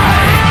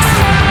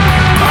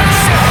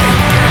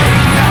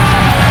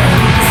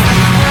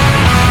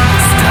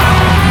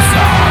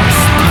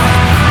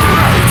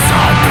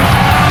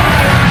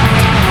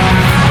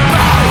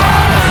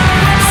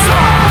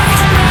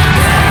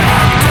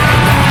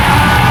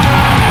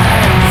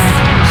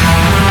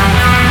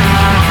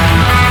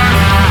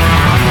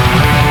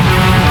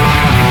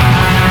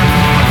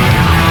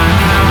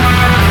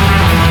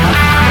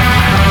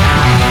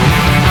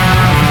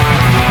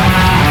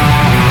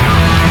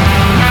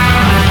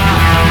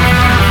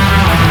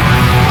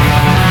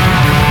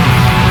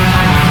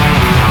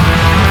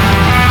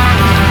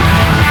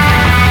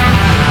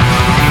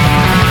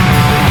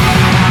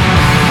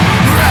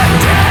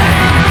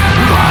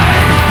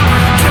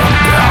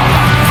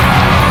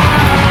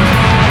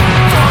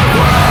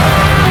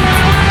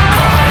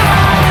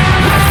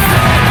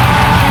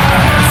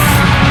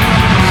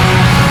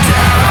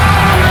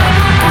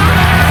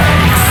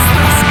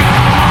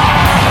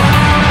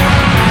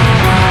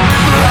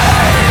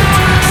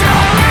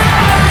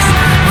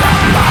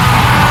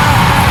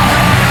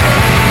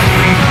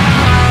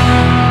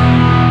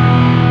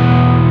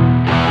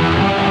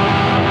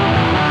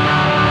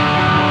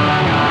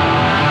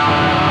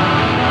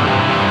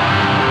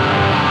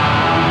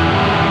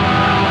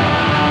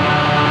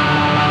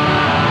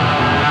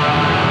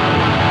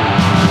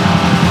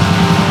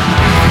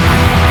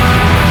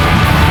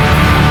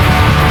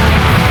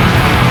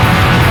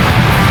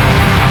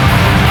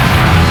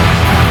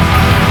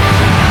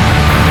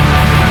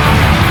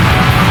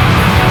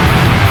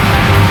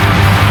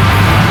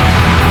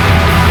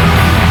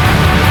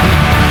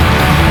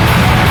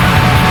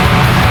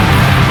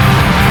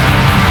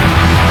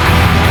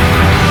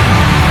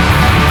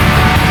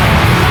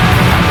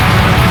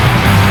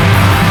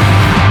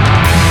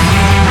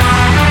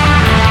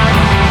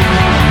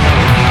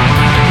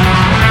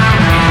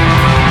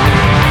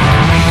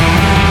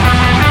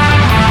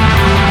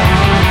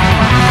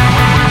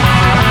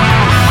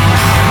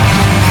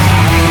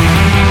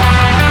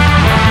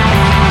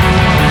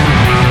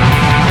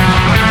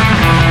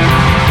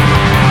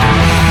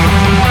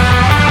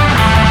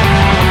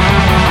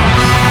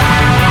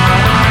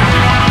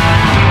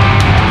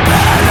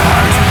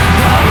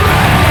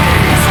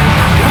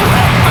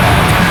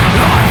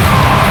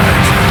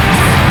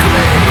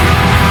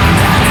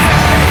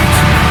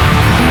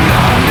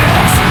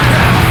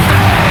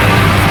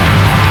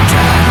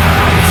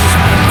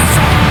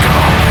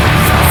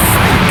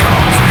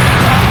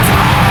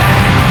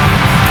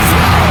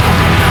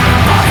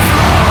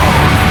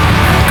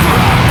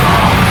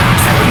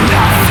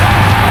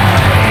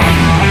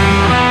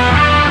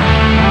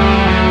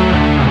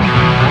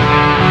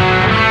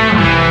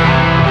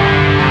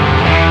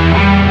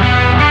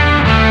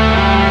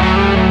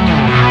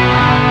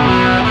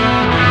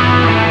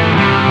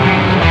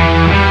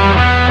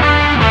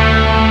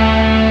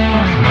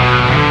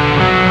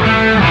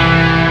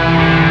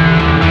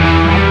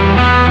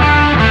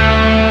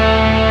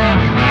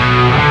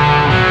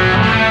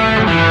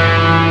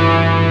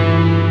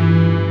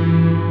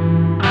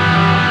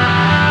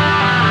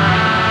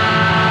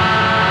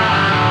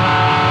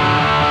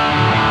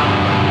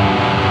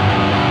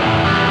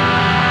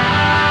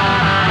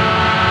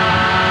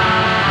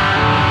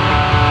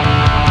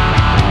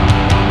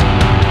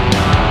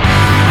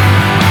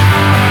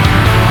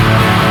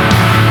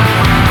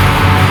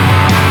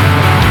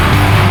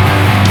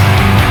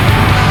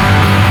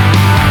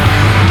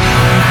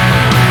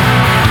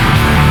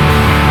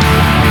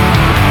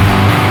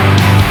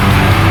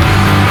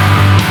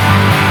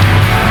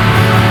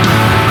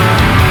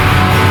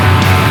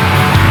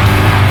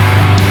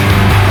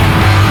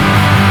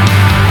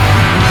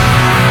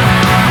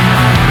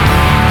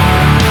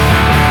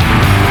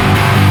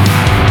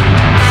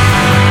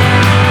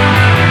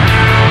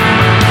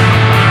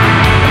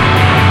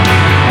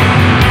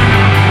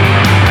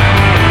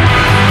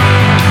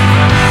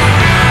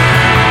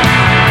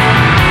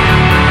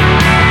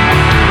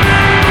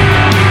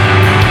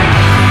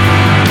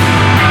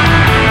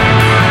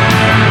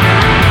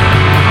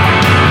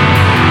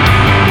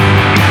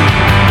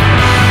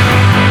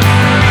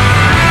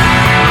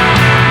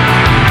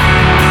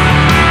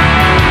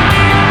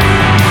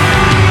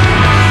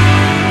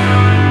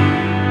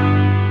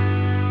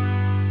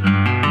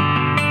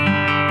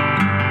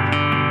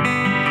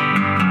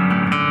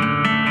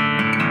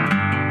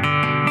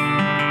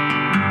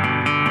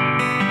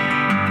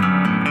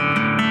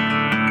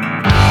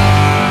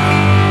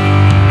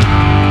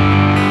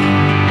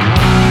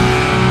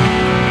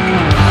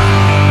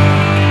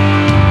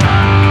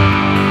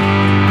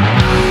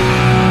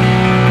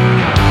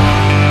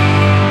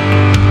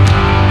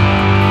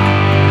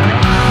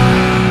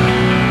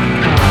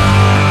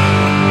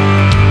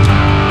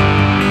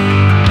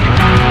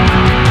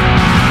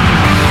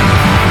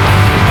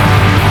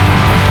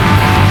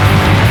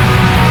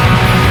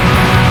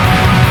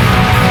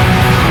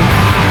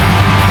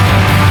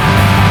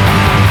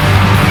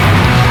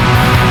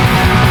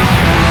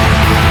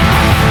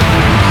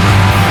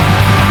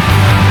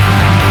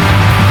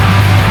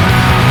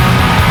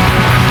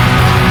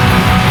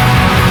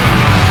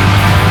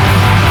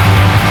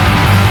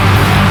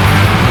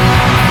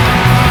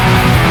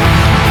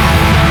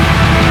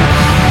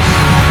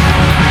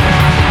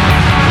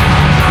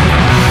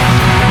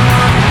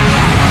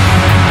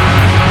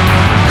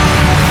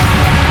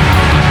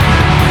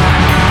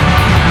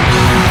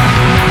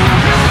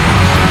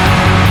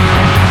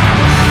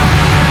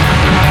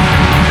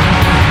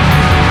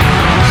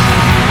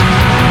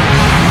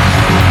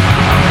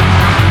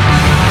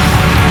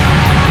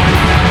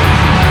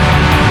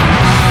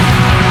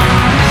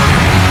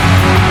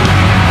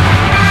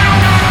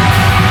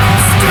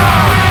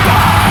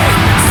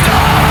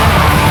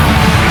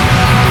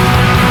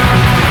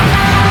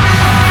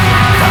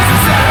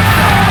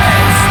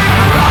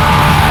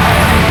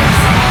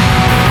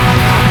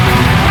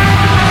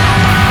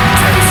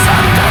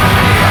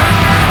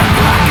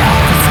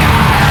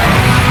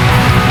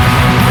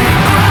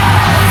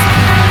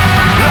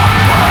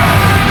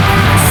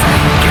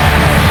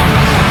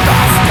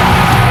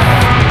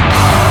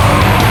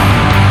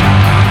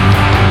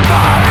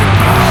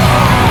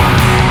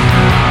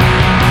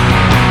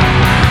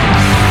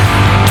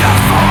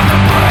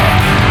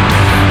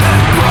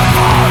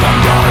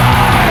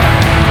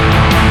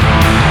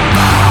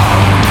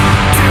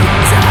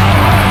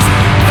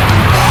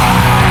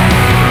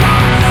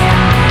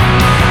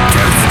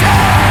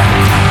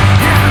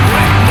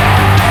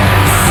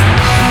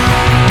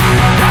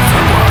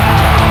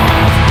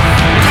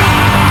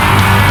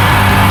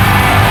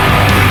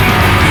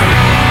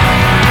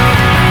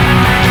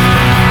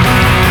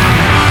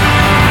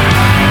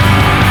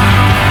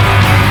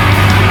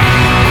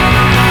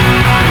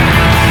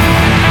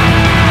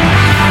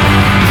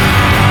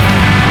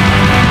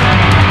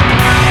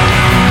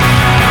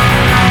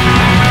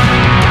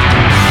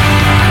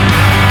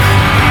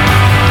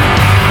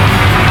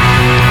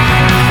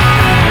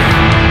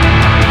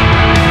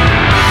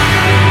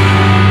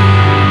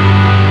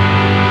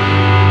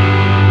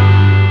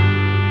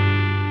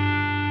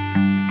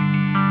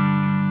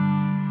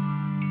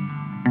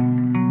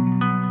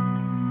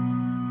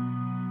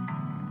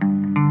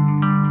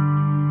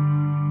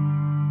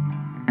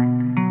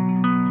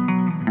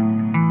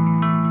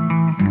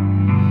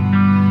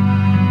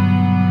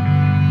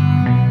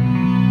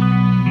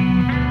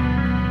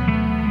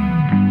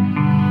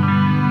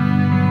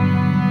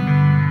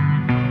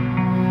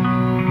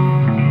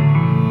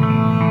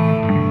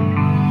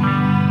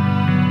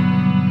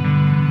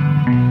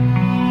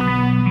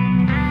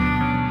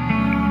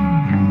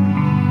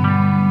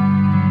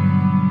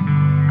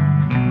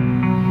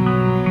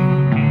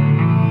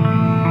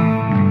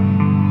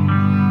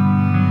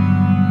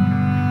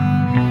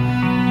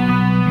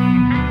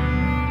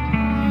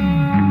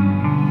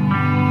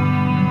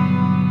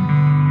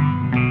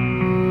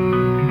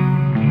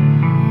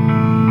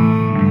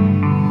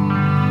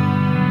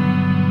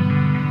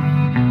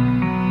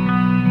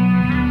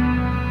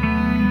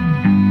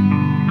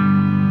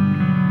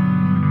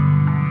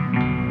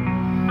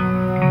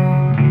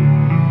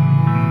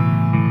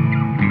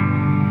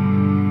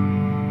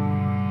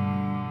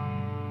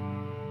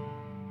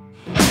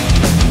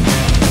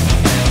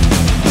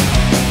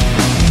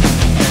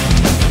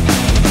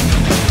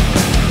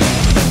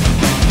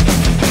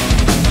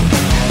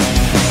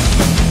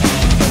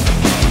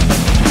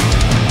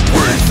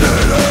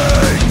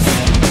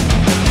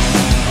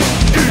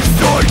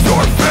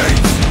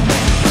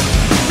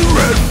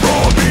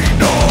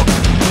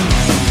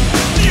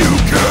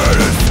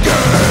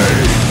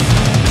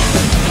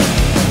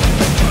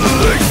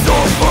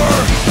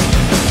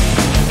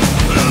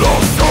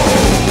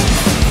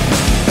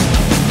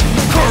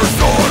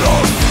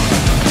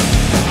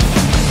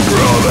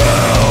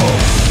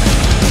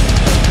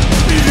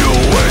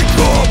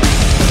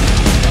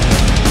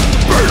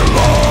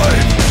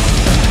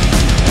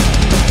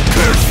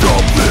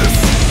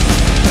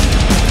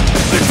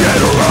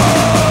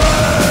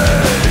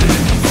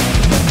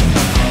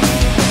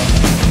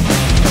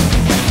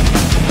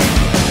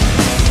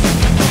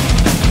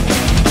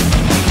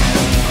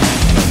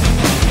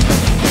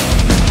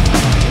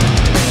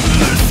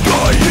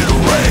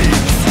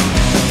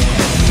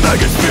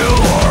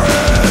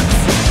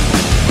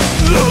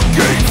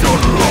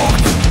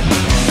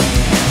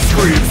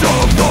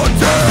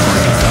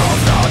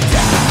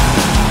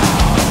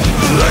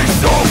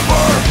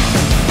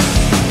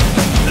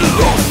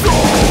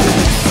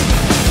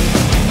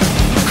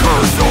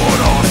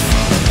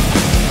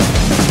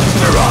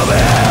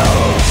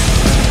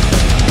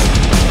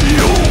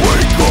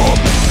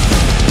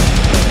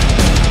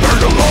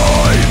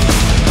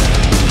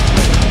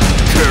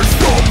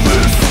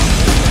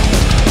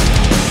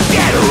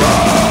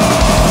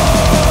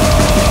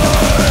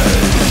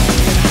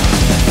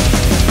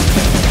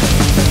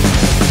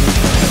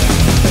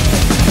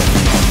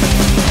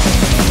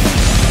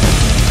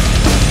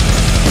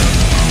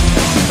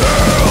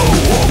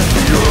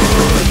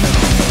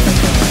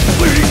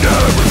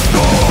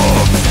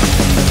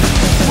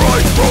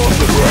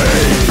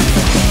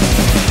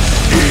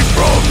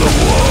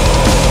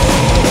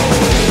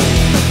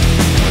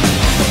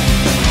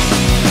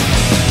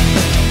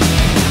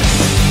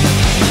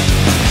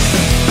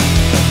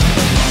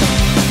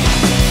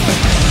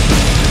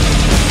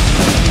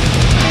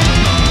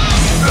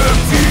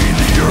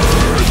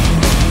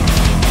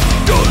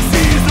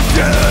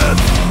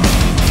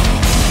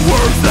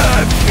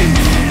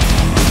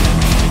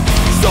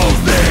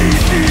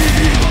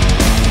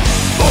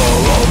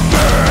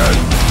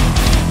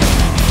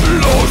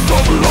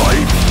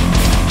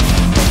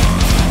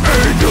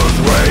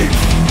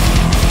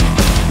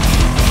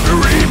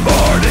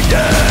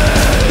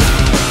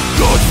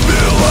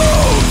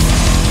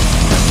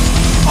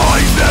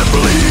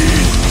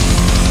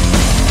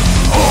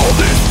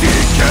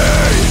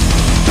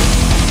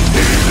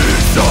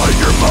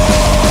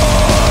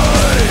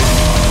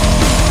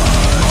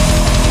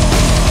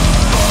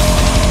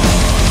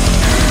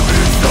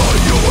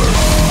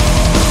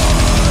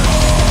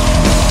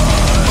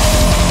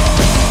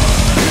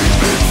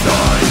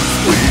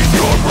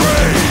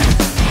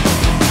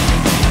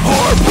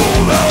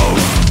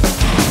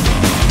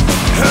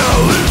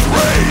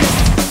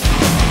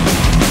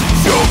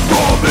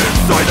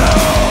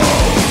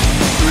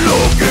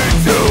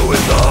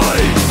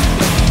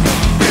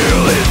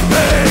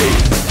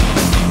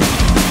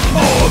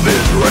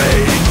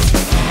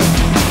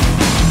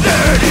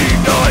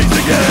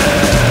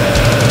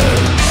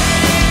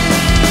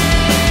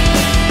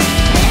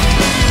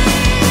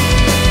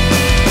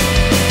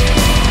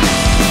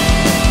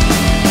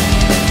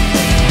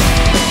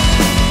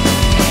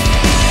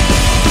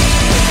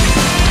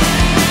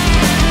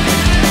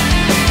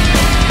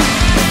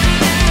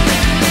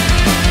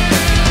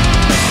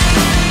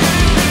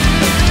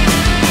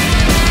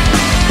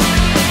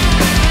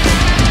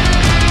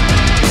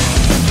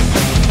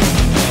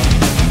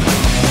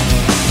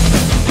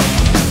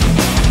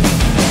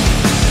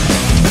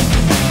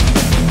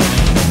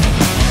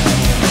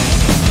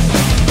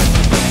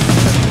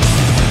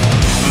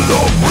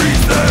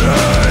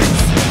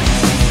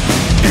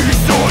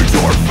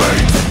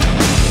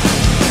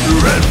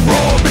and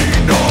from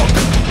Enoch,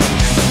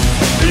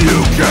 you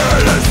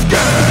can't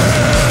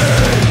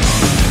escape.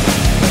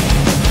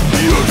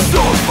 You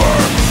suffer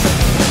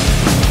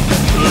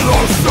the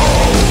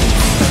souls,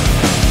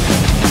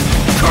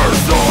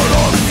 curse on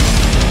us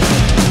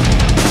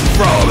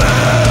from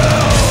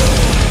hell.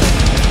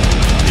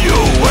 You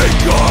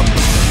wake up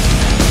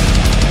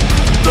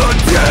the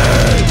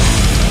dead,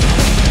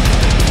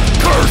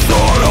 curse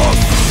on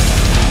us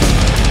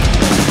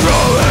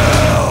from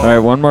hell. All right,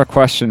 one more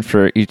question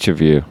for each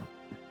of you.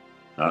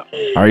 Are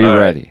you all right.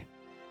 ready?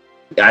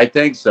 I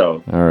think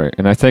so. All right,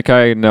 and I think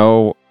I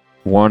know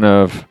one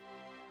of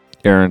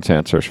Aaron's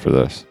answers for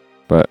this.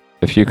 But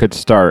if you could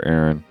start,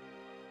 Aaron,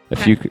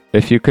 if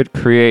you could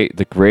create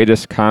the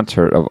greatest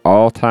concert of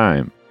all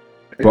time,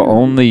 but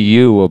only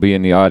you will be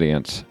in the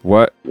audience,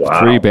 what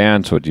three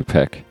bands would you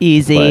pick?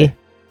 Easy. Play?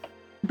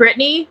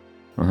 Britney,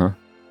 Uh-huh.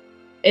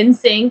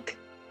 NSYNC,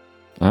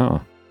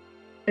 Oh.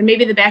 and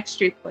maybe the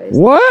Backstreet Boys.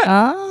 What?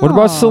 Oh. What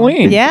about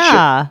Celine?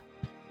 Yeah.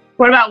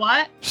 What about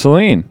what?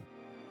 Celine.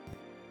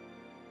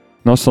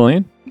 No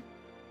Celine?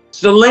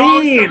 Celine!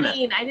 Oh,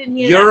 Celine. I didn't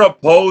hear You're that. a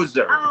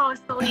poser. Oh,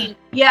 Celine.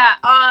 Yeah.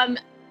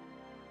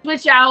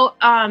 Switch out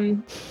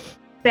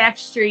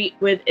Backstreet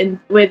with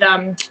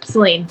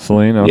Celine.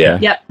 Celine? Okay. Yeah.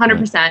 Yep,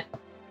 100%.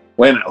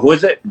 Wait a minute, who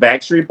is it?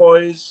 Backstreet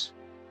Boys?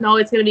 No,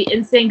 it's gonna be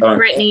NSYNC,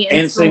 Britney,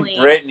 and NSYNC, Celine.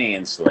 Britney,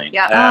 and Celine.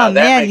 Yeah. Oh,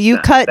 man, you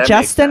cut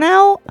Justin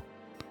out?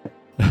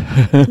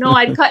 No,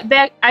 I'd cut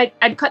the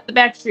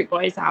Backstreet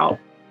Boys out.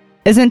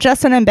 Isn't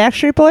Justin in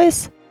Backstreet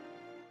Boys?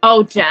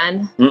 Oh,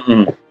 Jen.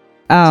 Mm-mm.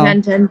 Oh.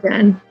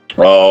 Jen.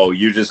 Oh,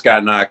 you just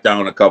got knocked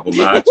down a couple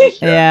notches.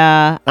 Jen.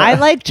 Yeah. I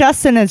like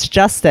Justin as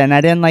Justin.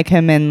 I didn't like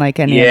him in like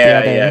any of the Yeah,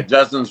 other. yeah.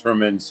 Justin's from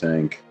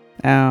NSYNC.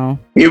 Oh.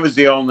 He was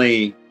the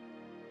only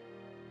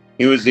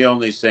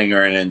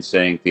singer in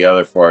NSYNC. The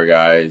other four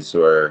guys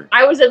were.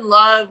 I was in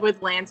love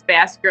with Lance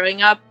Bass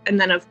growing up, and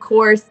then of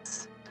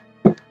course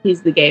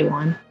he's the gay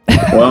one.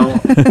 Well,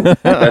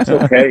 that's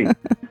okay.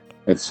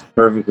 It's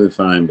perfectly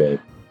fine, babe.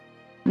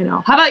 You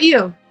know. How about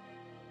you?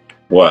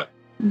 What?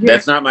 You're-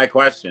 That's not my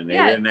question. They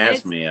Yeah, didn't ask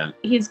it's- me yet.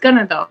 He's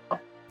gonna though.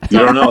 You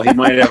don't know. He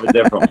might have a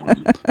different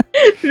one.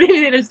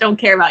 Maybe they just don't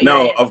care about you.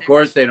 No, of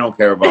course they don't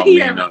care about me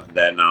Yeah. and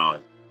that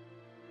knowledge.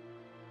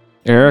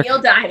 Eric?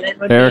 Neil Diamond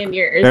would Eric, be in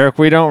yours. Eric,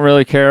 we don't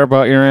really care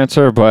about your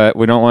answer, but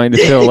we don't want you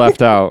to feel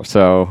left out,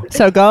 so...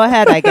 So go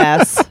ahead, I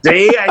guess.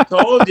 See, I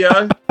told you.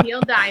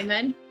 Neil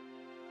Diamond.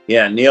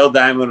 Yeah, Neil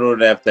Diamond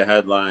would have to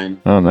headline.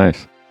 Oh,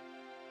 nice.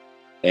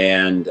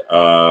 And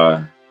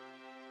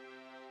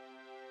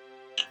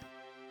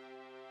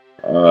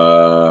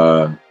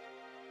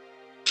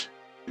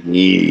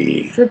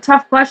It's a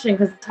tough question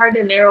because it's hard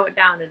to narrow it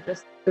down to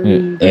just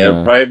three. Yeah.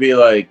 it'll probably be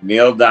like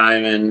Neil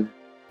Diamond,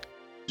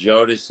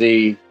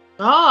 Jodeci,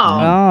 Oh.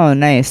 Oh,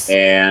 nice.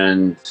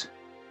 and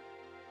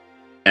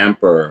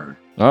Emperor.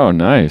 Oh,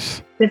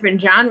 nice.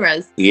 Different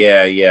genres.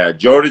 Yeah.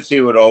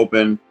 Jodeci would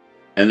open,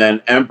 and then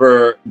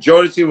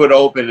Jodeci would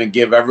open and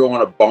give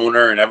everyone a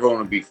boner, and everyone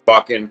would be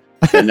fucking,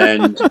 and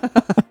then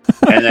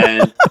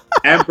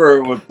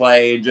Emperor would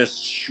play and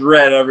just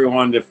shred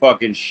everyone to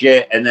fucking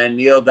shit, and then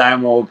Neil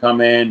Diamond would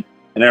come in,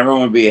 and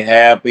everyone would be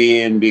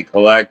happy and be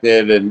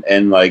collected,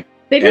 and like.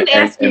 They didn't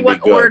and- ask you and what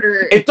be good.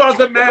 order. It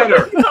doesn't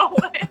matter. No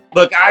way.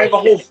 Look, I have a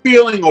whole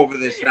feeling over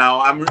this now.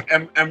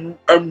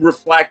 I'm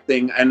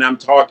reflecting, and I'm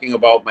talking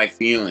about my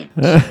feelings.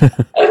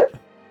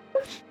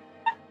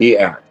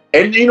 Yeah.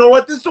 And you know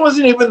what? This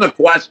wasn't even the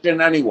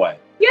question anyway.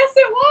 Yes,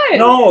 it was.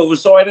 No, it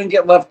was so I didn't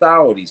get left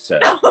out, he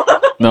said.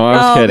 No, I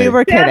was Oh, kidding. we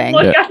were That kidding.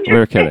 look Yeah, on we your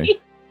were kidding.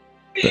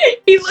 face.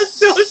 He was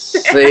so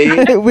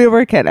sad. See? We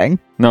were kidding.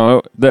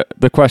 No,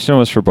 the question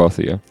was for both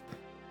of you.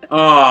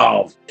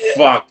 Oh,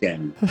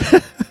 fucking.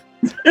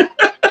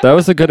 That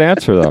was a good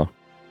answer, though.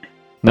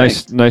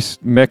 Nice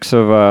mix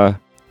of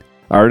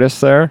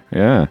artists there.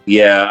 Yeah.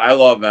 Yeah, I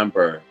love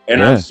Emperor. And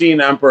Yeah. I've seen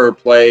Emperor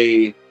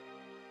play,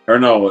 or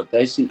no,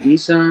 did I see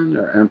Isan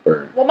or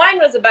Emperor? Well, mine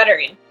was a better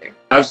answer.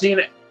 I've seen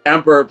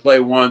Emperor play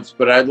once,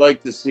 but I'd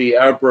like to see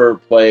Emperor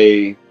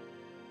play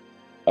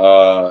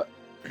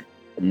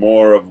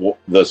more of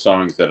the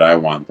songs that I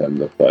want them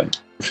to play.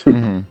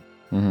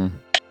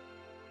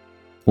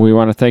 We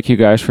want to thank you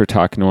guys for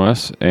talking to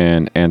us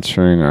and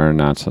answering our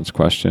nonsense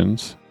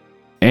questions.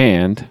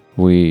 And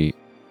we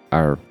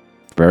are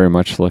very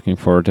much looking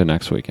forward to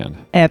next weekend.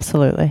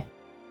 Absolutely.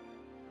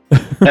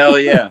 Hell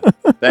yeah.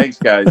 Thanks,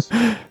 guys.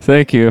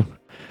 Thank you.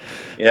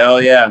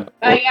 Hell yeah.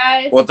 Bye,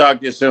 guys. We'll talk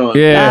to you soon.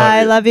 Yeah.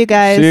 Bye. Love you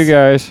guys. See you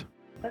guys.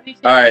 Love you too.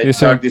 All right. See you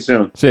soon. Talk to you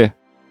soon. See ya.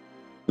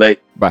 Late.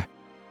 Bye.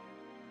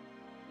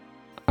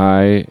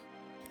 I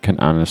can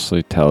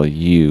honestly tell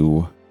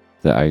you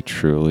that I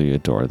truly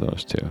adore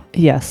those two.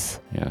 Yes.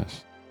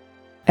 Yes.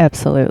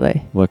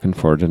 Absolutely. Looking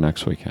forward to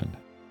next weekend.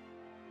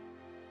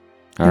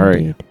 All right.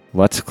 Indeed.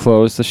 Let's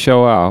close the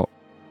show out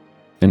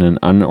in an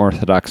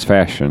unorthodox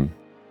fashion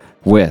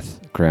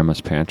with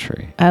Grandma's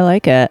Pantry. I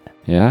like it.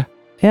 Yeah?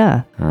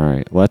 Yeah. All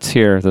right. Let's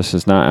hear. This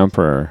is not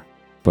Emperor,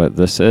 but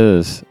this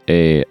is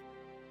a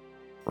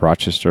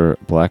Rochester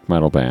black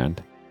metal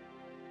band,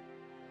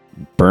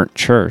 Burnt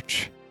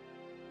Church,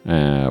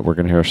 We're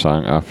going to hear a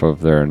song off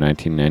of their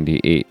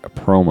 1998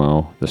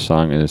 promo. The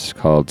song is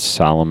called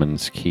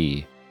Solomon's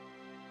Key.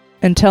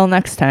 Until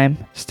next time,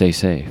 Stay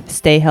safe.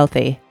 stay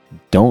healthy.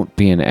 Don't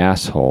be an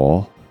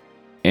asshole.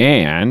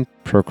 And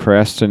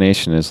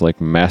procrastination is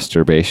like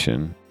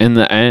masturbation. In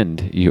the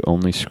end, you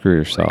only screw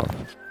yourself.